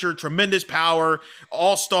catcher, tremendous power,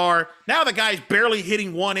 all-star. Now the guy's barely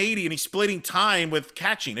hitting 180 and he's splitting time with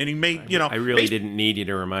catching. And he made, I really didn't need you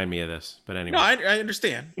to remind me of this, but anyway. No, I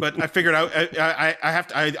understand, but I figured I have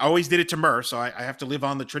to. I always did it to Murph, so I have to live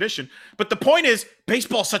on the tradition. But the point is,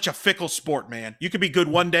 baseball's such a fickle sport, man. You could be good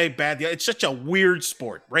one day, bad the other. It's such a weird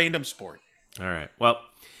sport, random sport. All right. Well,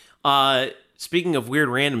 speaking of weird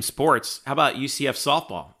random sports, how about UCF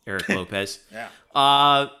softball, Eric Lopez?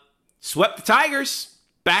 Yeah. Swept the Tigers,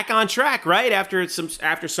 back on track, right? After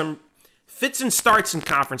some fits and starts in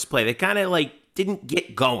conference play. They kind of didn't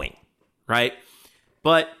get going, right?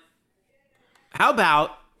 But how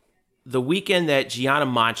about the weekend that Gianna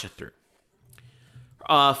Mancha threw?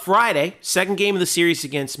 Friday, second game of the series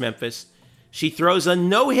against Memphis, she throws a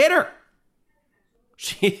no-hitter.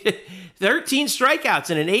 13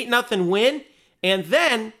 strikeouts and an 8-0 win. And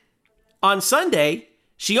then on Sunday,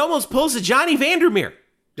 she almost pulls a Johnny Vandermeer.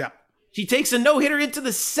 Yeah. She takes a no-hitter into the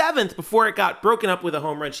 7th before it got broken up with a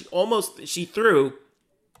home run. She threw,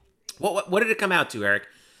 what did it come out to, Eric?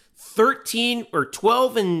 13 or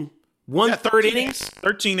 12 and one-third innings?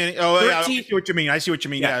 13 innings. Oh, 13. Yeah, I see what you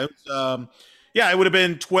mean. Yeah. It would have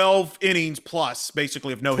been 12 innings plus,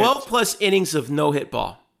 basically, of no hits. 12 plus innings of no-hit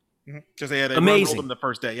ball. Because they had amazing them the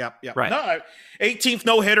first day. Yeah. Right. No, 18th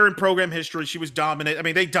no-hitter in program history. She was dominant. I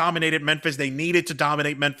mean, they dominated Memphis. They needed to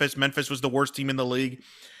dominate Memphis. Memphis was the worst team in the league.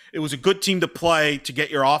 It was a good team to play to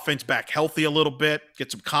get your offense back healthy a little bit,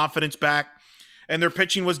 get some confidence back. And their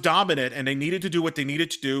pitching was dominant, and they needed to do what they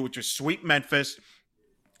needed to do, which was sweep Memphis,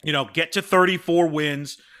 get to 34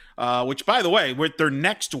 wins, which, by the way, with their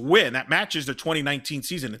next win, that matches their 2019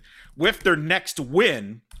 season. With their next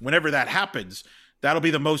win, whenever that happens, that'll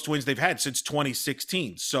be the most wins they've had since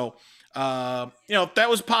 2016. So, that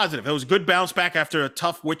was positive. It was a good bounce back after a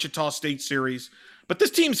tough Wichita State series. But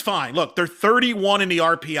this team's fine. Look, they're 31 in the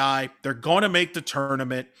RPI. They're going to make the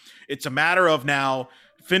tournament. It's a matter of now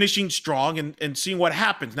finishing strong and seeing what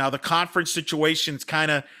happens. Now, the conference situation's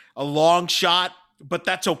kind of a long shot, but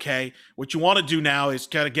that's okay. What you want to do now is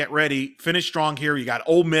kind of get ready, finish strong here. You got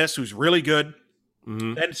Ole Miss, who's really good.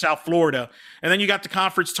 Then South Florida. And then you got the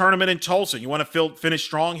conference tournament in Tulsa. You want to finish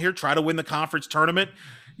strong here, try to win the conference tournament.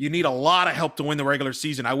 You need a lot of help to win the regular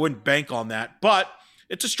season. I wouldn't bank on that. But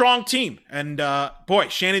it's a strong team. And,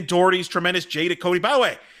 Shannon Doherty's tremendous. Jada Cody. By the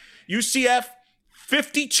way, UCF,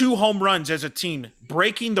 52 home runs as a team,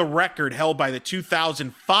 breaking the record held by the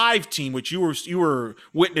 2005 team, which you were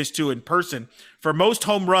witness to in person, for most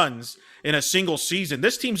home runs in a single season.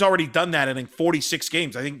 This team's already done that in 46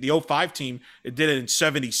 games. I think the 05 team did it in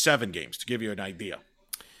 77 games, to give you an idea.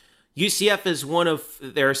 UCF is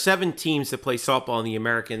there are 7 teams that play softball in the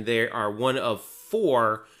American. They are one of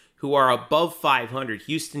 4 who are above 500.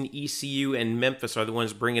 Houston, ECU, and Memphis are the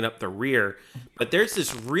ones bringing up the rear. But there's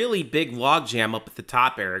this really big logjam up at the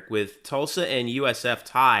top, Eric, with Tulsa and USF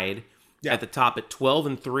tied at the top at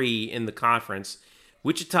 12-3 in the conference.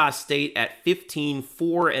 Wichita State at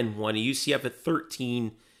 15-4-1, UCF at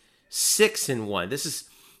 13-6-1. This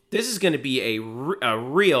is going to be a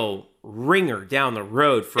real ringer down the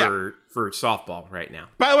road for softball right now.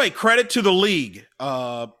 By the way, credit to the league.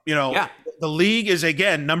 The league is,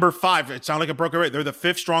 again, number 5. It sounds like a broken record. They're the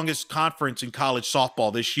 5th strongest conference in college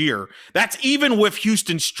softball this year. That's even with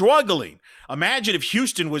Houston struggling. Imagine if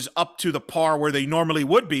Houston was up to the par where they normally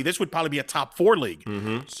would be. This would probably be a top 4 league.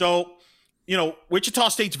 So, Wichita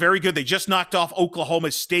State's very good. They just knocked off Oklahoma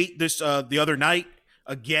State the other night.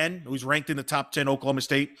 Again, who's ranked in the top 10, Oklahoma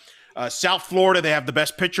State. South Florida, they have the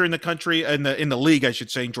best pitcher in the country, in the league, I should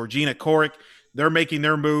say, Georgina Korick. They're making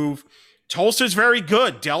their move. Tulsa's very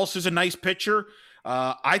good. Dallas is a nice pitcher.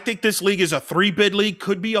 I think this league is a 3-bid league,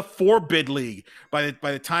 could be a 4-bid league by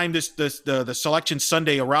the time the selection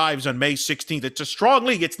Sunday arrives on May 16th. It's a strong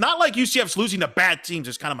league. It's not like UCF's losing to bad teams,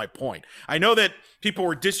 is kind of my point. I know that people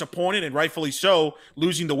were disappointed, and rightfully so,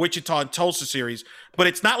 losing the Wichita and Tulsa series, but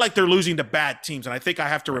it's not like they're losing to bad teams, and I think I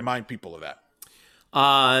have to remind people of that.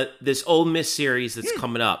 This Ole Miss series that's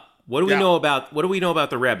coming up. What do we know about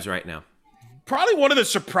the Rebs right now? Probably one of the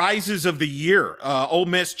surprises of the year. Ole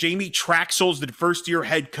Miss, Jamie Traxels, the first-year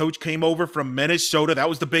head coach, came over from Minnesota. That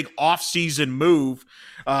was the big offseason move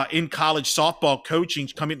in college softball coaching.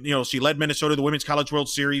 She led Minnesota to the Women's College World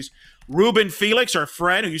Series. Ruben Felix, our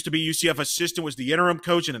friend, who used to be UCF assistant, was the interim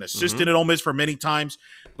coach and an assistant at Ole Miss for many times,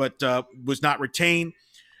 but was not retained.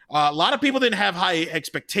 A lot of people didn't have high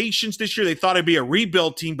expectations this year. They thought it'd be a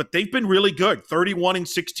rebuild team, but they've been really good,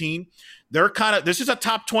 31-16. This is a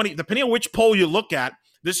top 20, depending on which poll you look at,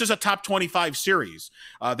 this is a top 25 series.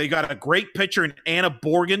 They got a great pitcher in Anna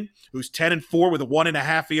Borgen, who's 10-4 with a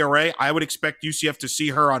 1.5 ERA. I would expect UCF to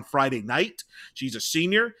see her on Friday night. She's a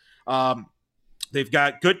senior. They've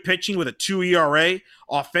got good pitching with a 2 ERA.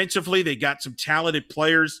 Offensively, they got some talented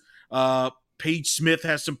players. Paige Smith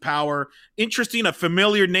has some power. Interesting, a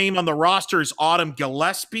familiar name on the roster is Autumn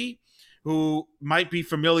Gillespie, who might be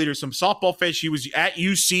familiar to some softball fans. She was at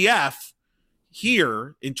UCF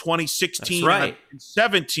here in 2016 and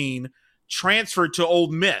 17, transferred to Ole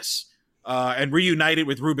Miss and reunited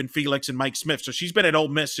with Ruben Felix and Mike Smith. So she's been at Ole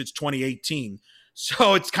Miss since 2018.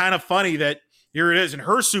 So it's kind of funny that here it is in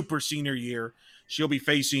her super senior year. She'll be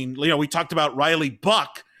facing, we talked about Riley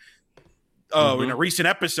Buck in a recent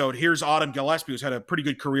episode. Here's Autumn Gillespie, who's had a pretty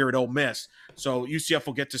good career at Ole Miss. So UCF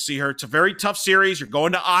will get to see her. It's a very tough series. You're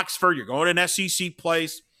going to Oxford. You're going to an SEC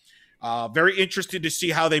place. Very interested to see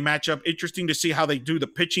how they match up. Interesting to see how they do the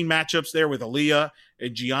pitching matchups there with Aaliyah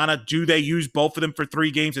and Gianna. Do they use both of them for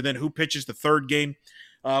 3 games, and then who pitches the 3rd game?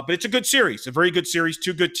 But it's a good series, a very good series,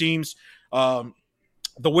 2 good teams.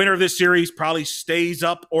 The winner of this series probably stays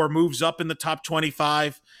up or moves up in the top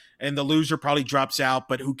 25, and the loser probably drops out,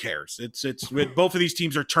 but who cares? It's both of these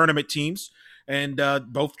teams are tournament teams, and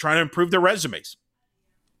both trying to improve their resumes.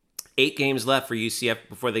 8 games left for UCF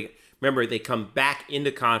before they come back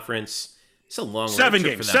into conference. It's a long 7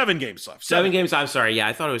 games. 7 games left. 7 games. I'm sorry. Yeah,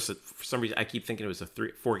 I thought it was for some reason. I keep thinking it was a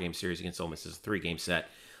 4-game series against Ole Miss. It's a 3-game set.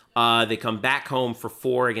 They come back home for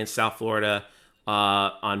 4 against South Florida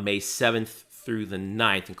on May 7th through the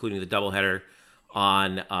 9th, including the doubleheader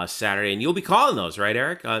on Saturday. And you'll be calling those, right,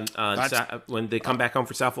 Eric? When they come back home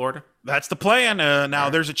for South Florida? That's the plan. Now,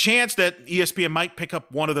 there's a chance that ESPN might pick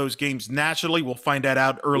up one of those games nationally. We'll find that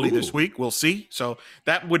out early this week. We'll see. So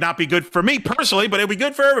that would not be good for me personally, but it'd be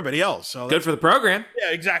good for everybody else. So good for the program.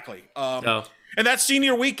 Yeah, exactly. And that's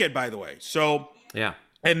senior weekend, by the way. So yeah,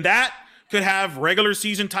 and that could have regular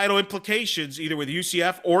season title implications either with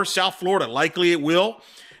UCF or South Florida. Likely it will.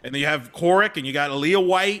 And then you have Corrick and you got Aaliyah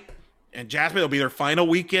White and Jasmine. It'll be their final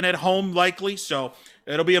weekend at home, likely. So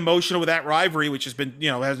it'll be emotional with that rivalry, which has been,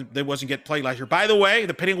 that wasn't get played last year. By the way,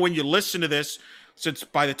 depending on when you listen to this, since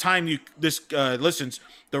by the time this listens,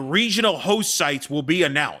 the regional host sites will be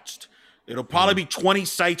announced. It'll probably be 20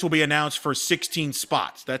 sites will be announced for 16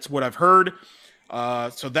 spots. That's what I've heard.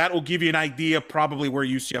 So that will give you an idea probably where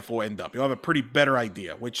UCF will end up. You'll have a pretty better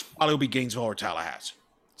idea, which probably will be Gainesville or Tallahassee.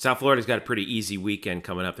 South Florida's got a pretty easy weekend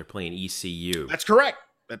coming up. They're playing ECU. That's correct.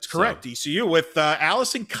 ECU with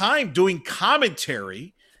Allison Kime doing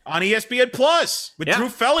commentary on ESPN Plus with Drew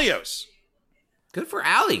Felios. Good for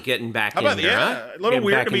Allie getting back in there, huh? A little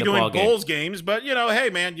weird to be doing Bulls games, but, hey,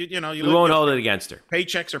 man, you won't hold it against her.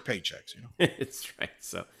 Paychecks are paychecks, That's right.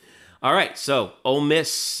 So, all right. So, Ole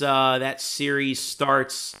Miss, that series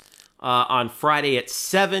starts on Friday at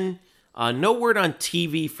 7. No word on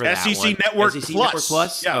TV for that SEC one. Network SEC Plus. Network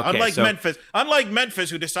Plus? Yeah, Okay, unlike Memphis,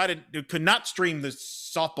 who decided who could not stream the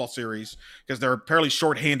softball series because they're fairly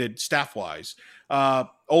shorthanded staff-wise.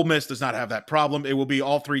 Ole Miss does not have that problem. It will be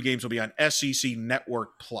all 3 games will be on SEC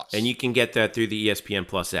Network Plus. And you can get that through the ESPN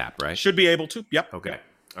Plus app, right? Should be able to. Yep. Okay.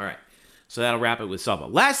 All right. So that'll wrap it with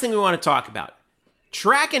softball. Last thing we want to talk about,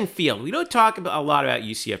 track and field. We don't talk a lot about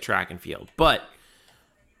UCF track and field, but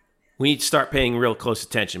we need to start paying real close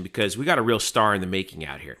attention because we got a real star in the making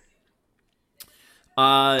out here.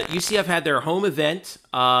 UCF had their home event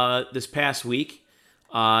this past week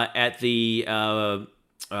at the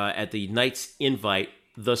Knights Invite.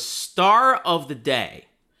 The star of the day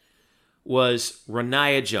was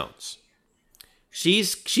Renaya Jones. She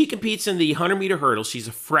competes in the 100-meter hurdle. She's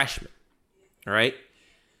a freshman. All right.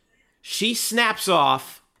 She snaps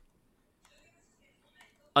off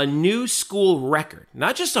a new school record,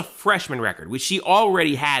 not just a freshman record, which she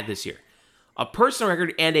already had this year, a personal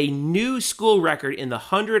record and a new school record in the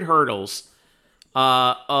 100 hurdles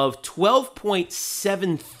of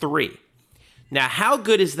 12.73. Now, how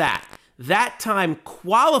good is that? That time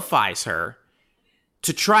qualifies her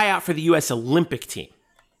to try out for the U.S. Olympic team.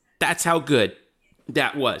 That's how good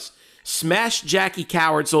that was. Smashed Jackie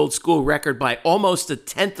Coward's old school record by almost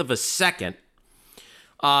 1/10 of a second.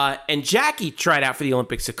 And Jackie tried out for the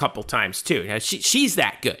Olympics a couple times too. Now, she's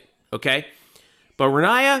that good, okay? But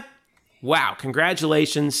Renaya, wow,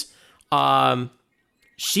 congratulations.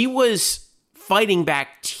 She was fighting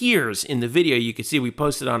back tears in the video you could see we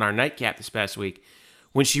posted on our nightcap this past week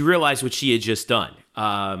when she realized what she had just done.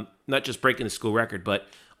 Not just breaking the school record, but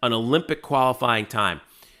an Olympic qualifying time.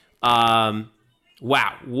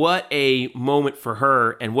 Wow, what a moment for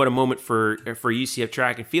her, and what a moment for UCF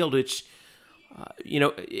track and field, which,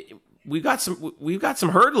 we've got some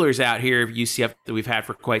hurdlers out here at UCF that we've had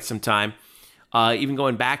for quite some time, even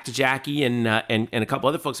going back to Jackie and a couple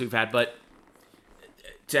other folks we've had. But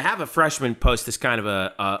to have a freshman post this kind of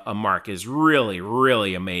a mark is really,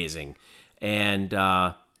 really amazing. And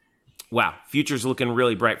wow, future's looking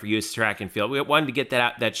really bright for UCF track and field. We wanted to get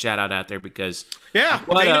that shout out out there because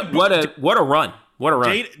what a run. What a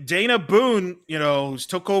run. Dana Boone, who's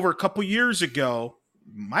took over a couple years ago,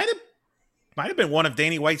 might have been one of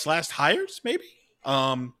Danny White's last hires, maybe.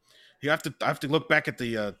 I have to look back at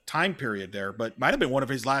the time period there, but might have been one of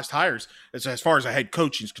his last hires as far as a head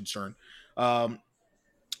coaching is concerned.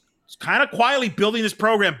 It's kind of quietly building this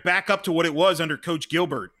program back up to what it was under Coach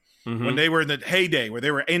Gilbert when they were in the heyday, where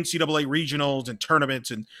they were NCAA regionals and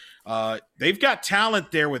tournaments, and they've got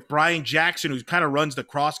talent there with Brian Jackson, who kind of runs the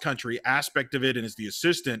cross-country aspect of it and is the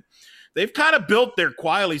assistant. They've kind of built there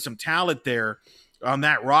quietly some talent there on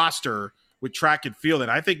that roster with track and field.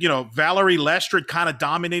 And I think, Valerie Lestrade kind of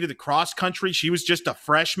dominated the cross-country. She was just a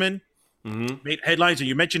freshman, made headlines. And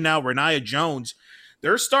you mentioned now Renaya Jones.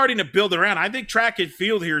 They're starting to build around. I think track and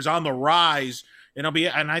field here is on the rise. And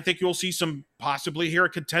I think you'll see some possibly here a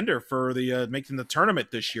contender for the making the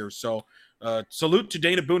tournament this year. So salute to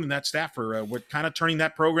Dana Boone and that staff for kind of turning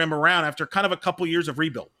that program around after kind of a couple years of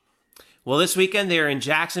rebuild. Well, this weekend they're in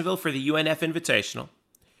Jacksonville for the UNF Invitational,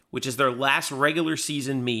 which is their last regular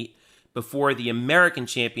season meet before the American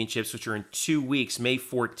Championships, which are in 2 weeks, May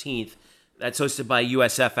 14th. That's hosted by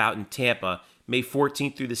USF out in Tampa, May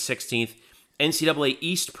 14th through the 16th. NCAA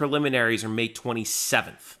East preliminaries are May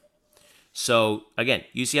 27th. So, again,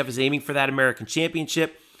 UCF is aiming for that American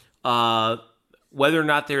Championship. Whether or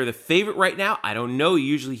not they're the favorite right now, I don't know.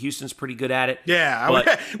 Usually Houston's pretty good at it. Yeah,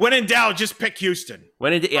 when in doubt, just pick Houston.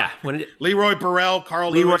 Leroy Burrell,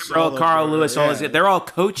 Carl Lewis. They're all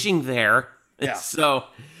coaching there. Yeah. So,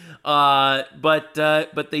 but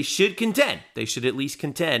they should contend. They should at least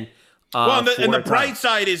contend. And the bright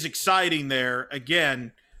side is exciting there.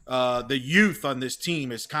 Again, the youth on this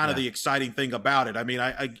team is kind of the exciting thing about it. I mean,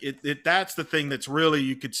 that's the thing that's really,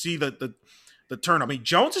 you could see the turn. I mean,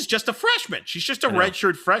 Jones is just a freshman. She's just a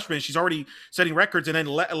redshirt freshman. She's already setting records. And then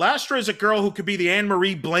Lastra is a girl who could be the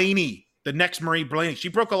Anne-Marie Blaney, the next Marie Blaney. She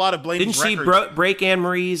broke a lot of Blaney's records. Didn't she break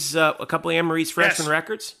Anne-Marie's, a couple of Anne-Marie's freshman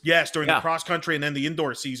records? Yes, during the cross country and then the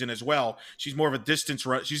indoor season as well. She's more of a distance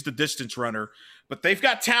run. She's the distance runner. But they've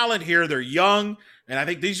got talent here. They're young. And I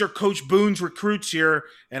think these are Coach Boone's recruits here.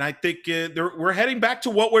 And I think we're heading back to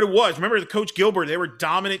what it was. Remember the Coach Gilbert, they were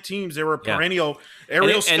dominant teams. They were a perennial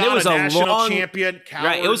Ariel Scott, a national champion.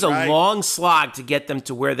 It was a long slog to get them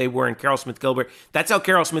to where they were in Carol Smith-Gilbert. That's how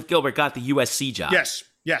Carol Smith-Gilbert got the USC job.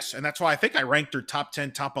 Yes, and that's why I think I ranked her top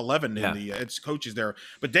 10, top 11 in the coaches there.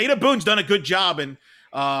 But Dana Boone's done a good job. And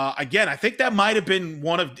again, I think that might have been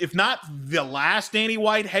one of, if not the last Danny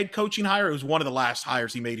White head coaching hire, it was one of the last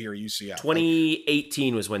hires he made here at UCF.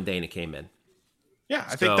 2018 was when Dana came in. Yeah,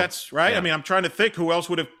 I think that's right. Yeah. I mean, I'm trying to think who else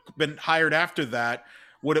would have been hired after that.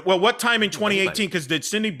 What time in 2018? Because did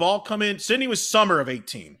Cindy Ball come in? Cindy was summer of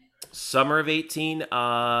 18. Summer of 18.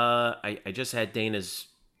 I just had Dana's.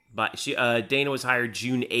 But Dana was hired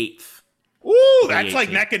June 8th. Ooh, that's like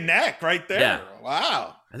neck and neck right there. Yeah.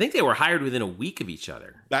 Wow. I think they were hired within a week of each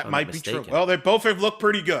other. That might be true. Well, they both have looked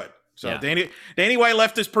pretty good. So Danny White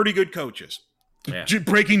left us pretty good coaches. Yeah.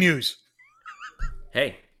 Breaking news.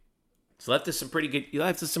 Hey, he's left us some pretty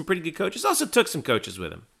good coaches. Also took some coaches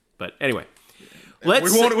with him. But anyway, we're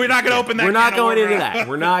not going to open that. We're not going into that.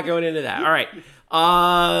 We're not going into that. All right.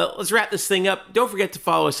 Let's wrap this thing up. Don't forget to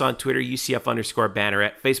follow us on Twitter,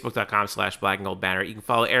 UCF_Banneret, Facebook.com/BlackandGoldBanneret. You can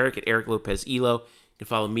follow Eric at Eric Lopez Elo. You can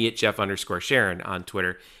follow me at Jeff_Sharon on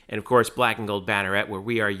Twitter. And of course, Black and Gold Banneret, where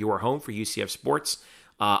we are your home for UCF sports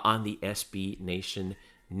on the SB Nation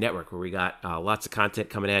Network, where we got lots of content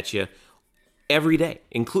coming at you every day,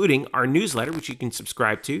 including our newsletter, which you can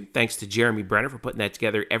subscribe to. Thanks to Jeremy Brenner for putting that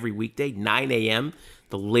together every weekday, 9 a.m.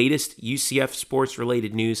 The latest UCF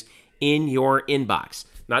sports-related news in your inbox,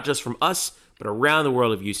 not just from us, but around the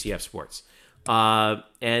world of UCF sports.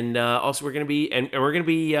 And also we're going to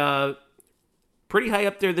be pretty high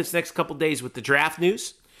up there this next couple days with the draft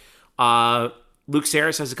news. Luke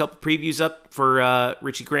Saris has a couple previews up for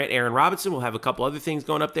Richie Grant, Aaron Robinson. We'll have a couple other things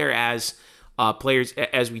going up there as players,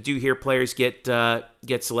 as we do hear players get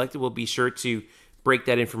selected. We'll be sure to break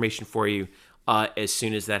that information for you as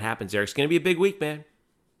soon as that happens. Eric, it's going to be a big week, man.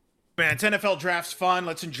 Man, it's NFL draft's fun.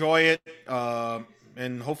 Let's enjoy it.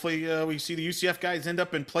 And hopefully we see the UCF guys end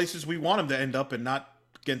up in places we want them to end up and not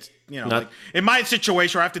against, like in my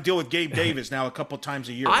situation where I have to deal with Gabe Davis now a couple times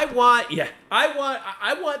a year. I want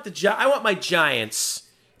my Giants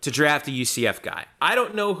to draft a UCF guy. I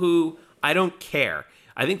don't know who. I don't care.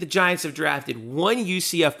 I think the Giants have drafted one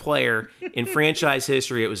UCF player in franchise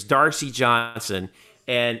history. It was Darcy Johnson.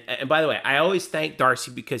 And by the way, I always thank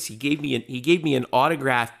Darcy because he gave me an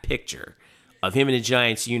autographed picture of him in a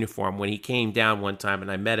Giants uniform when he came down one time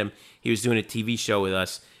and I met him. He was doing a TV show with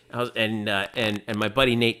us. And my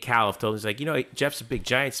buddy Nate Califf told him, he's like, Jeff's a big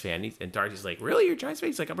Giants fan. And Darcy's like, really? You're a Giants fan?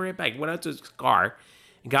 He's like, I'll be right back. He went out to his car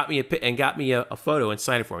and got me a photo and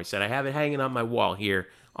signed it for me. He said, I have it hanging on my wall here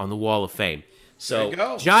on the Wall of Fame.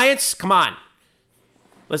 So Giants, come on.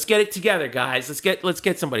 Let's get it together, guys. Let's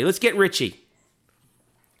get somebody. Let's get Richie.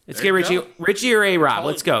 Let's get Richie. Go. Richie or A-Rob.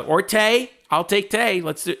 Let's go. Or Tay. I'll take Tay.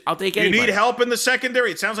 I'll take anybody. You need help in the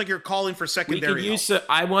secondary? It sounds like you're calling for secondary help.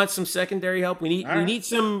 I want some secondary help. We need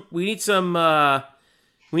some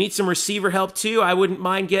receiver help too. I wouldn't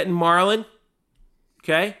mind getting Marlon.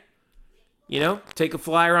 Okay? Take a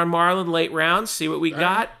flyer on Marlon late rounds, see what we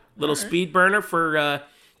got. Little speed burner for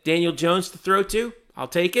Daniel Jones to throw to. I'll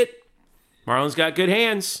take it. Marlon's got good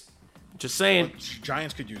hands. Just saying.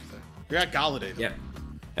 Giants could use that. We got Galladay though. Yeah.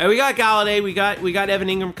 We got Galladay. We got Evan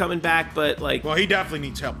Ingram coming back, but well, he definitely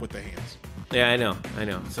needs help with the hands. Yeah, I know.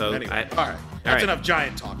 So anyway, all right, that's enough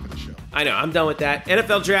Giant talk for the show. I know. I'm done with that.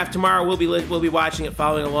 NFL Draft tomorrow. We'll be watching it,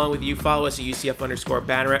 following along with you. Follow us at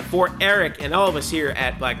UCF_Banneret. For Eric and all of us here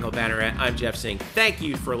at Black and Gold Banneret, I'm Jeff Singh. Thank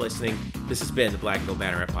you for listening. This has been the Black and Gold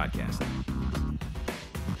Banneret podcast.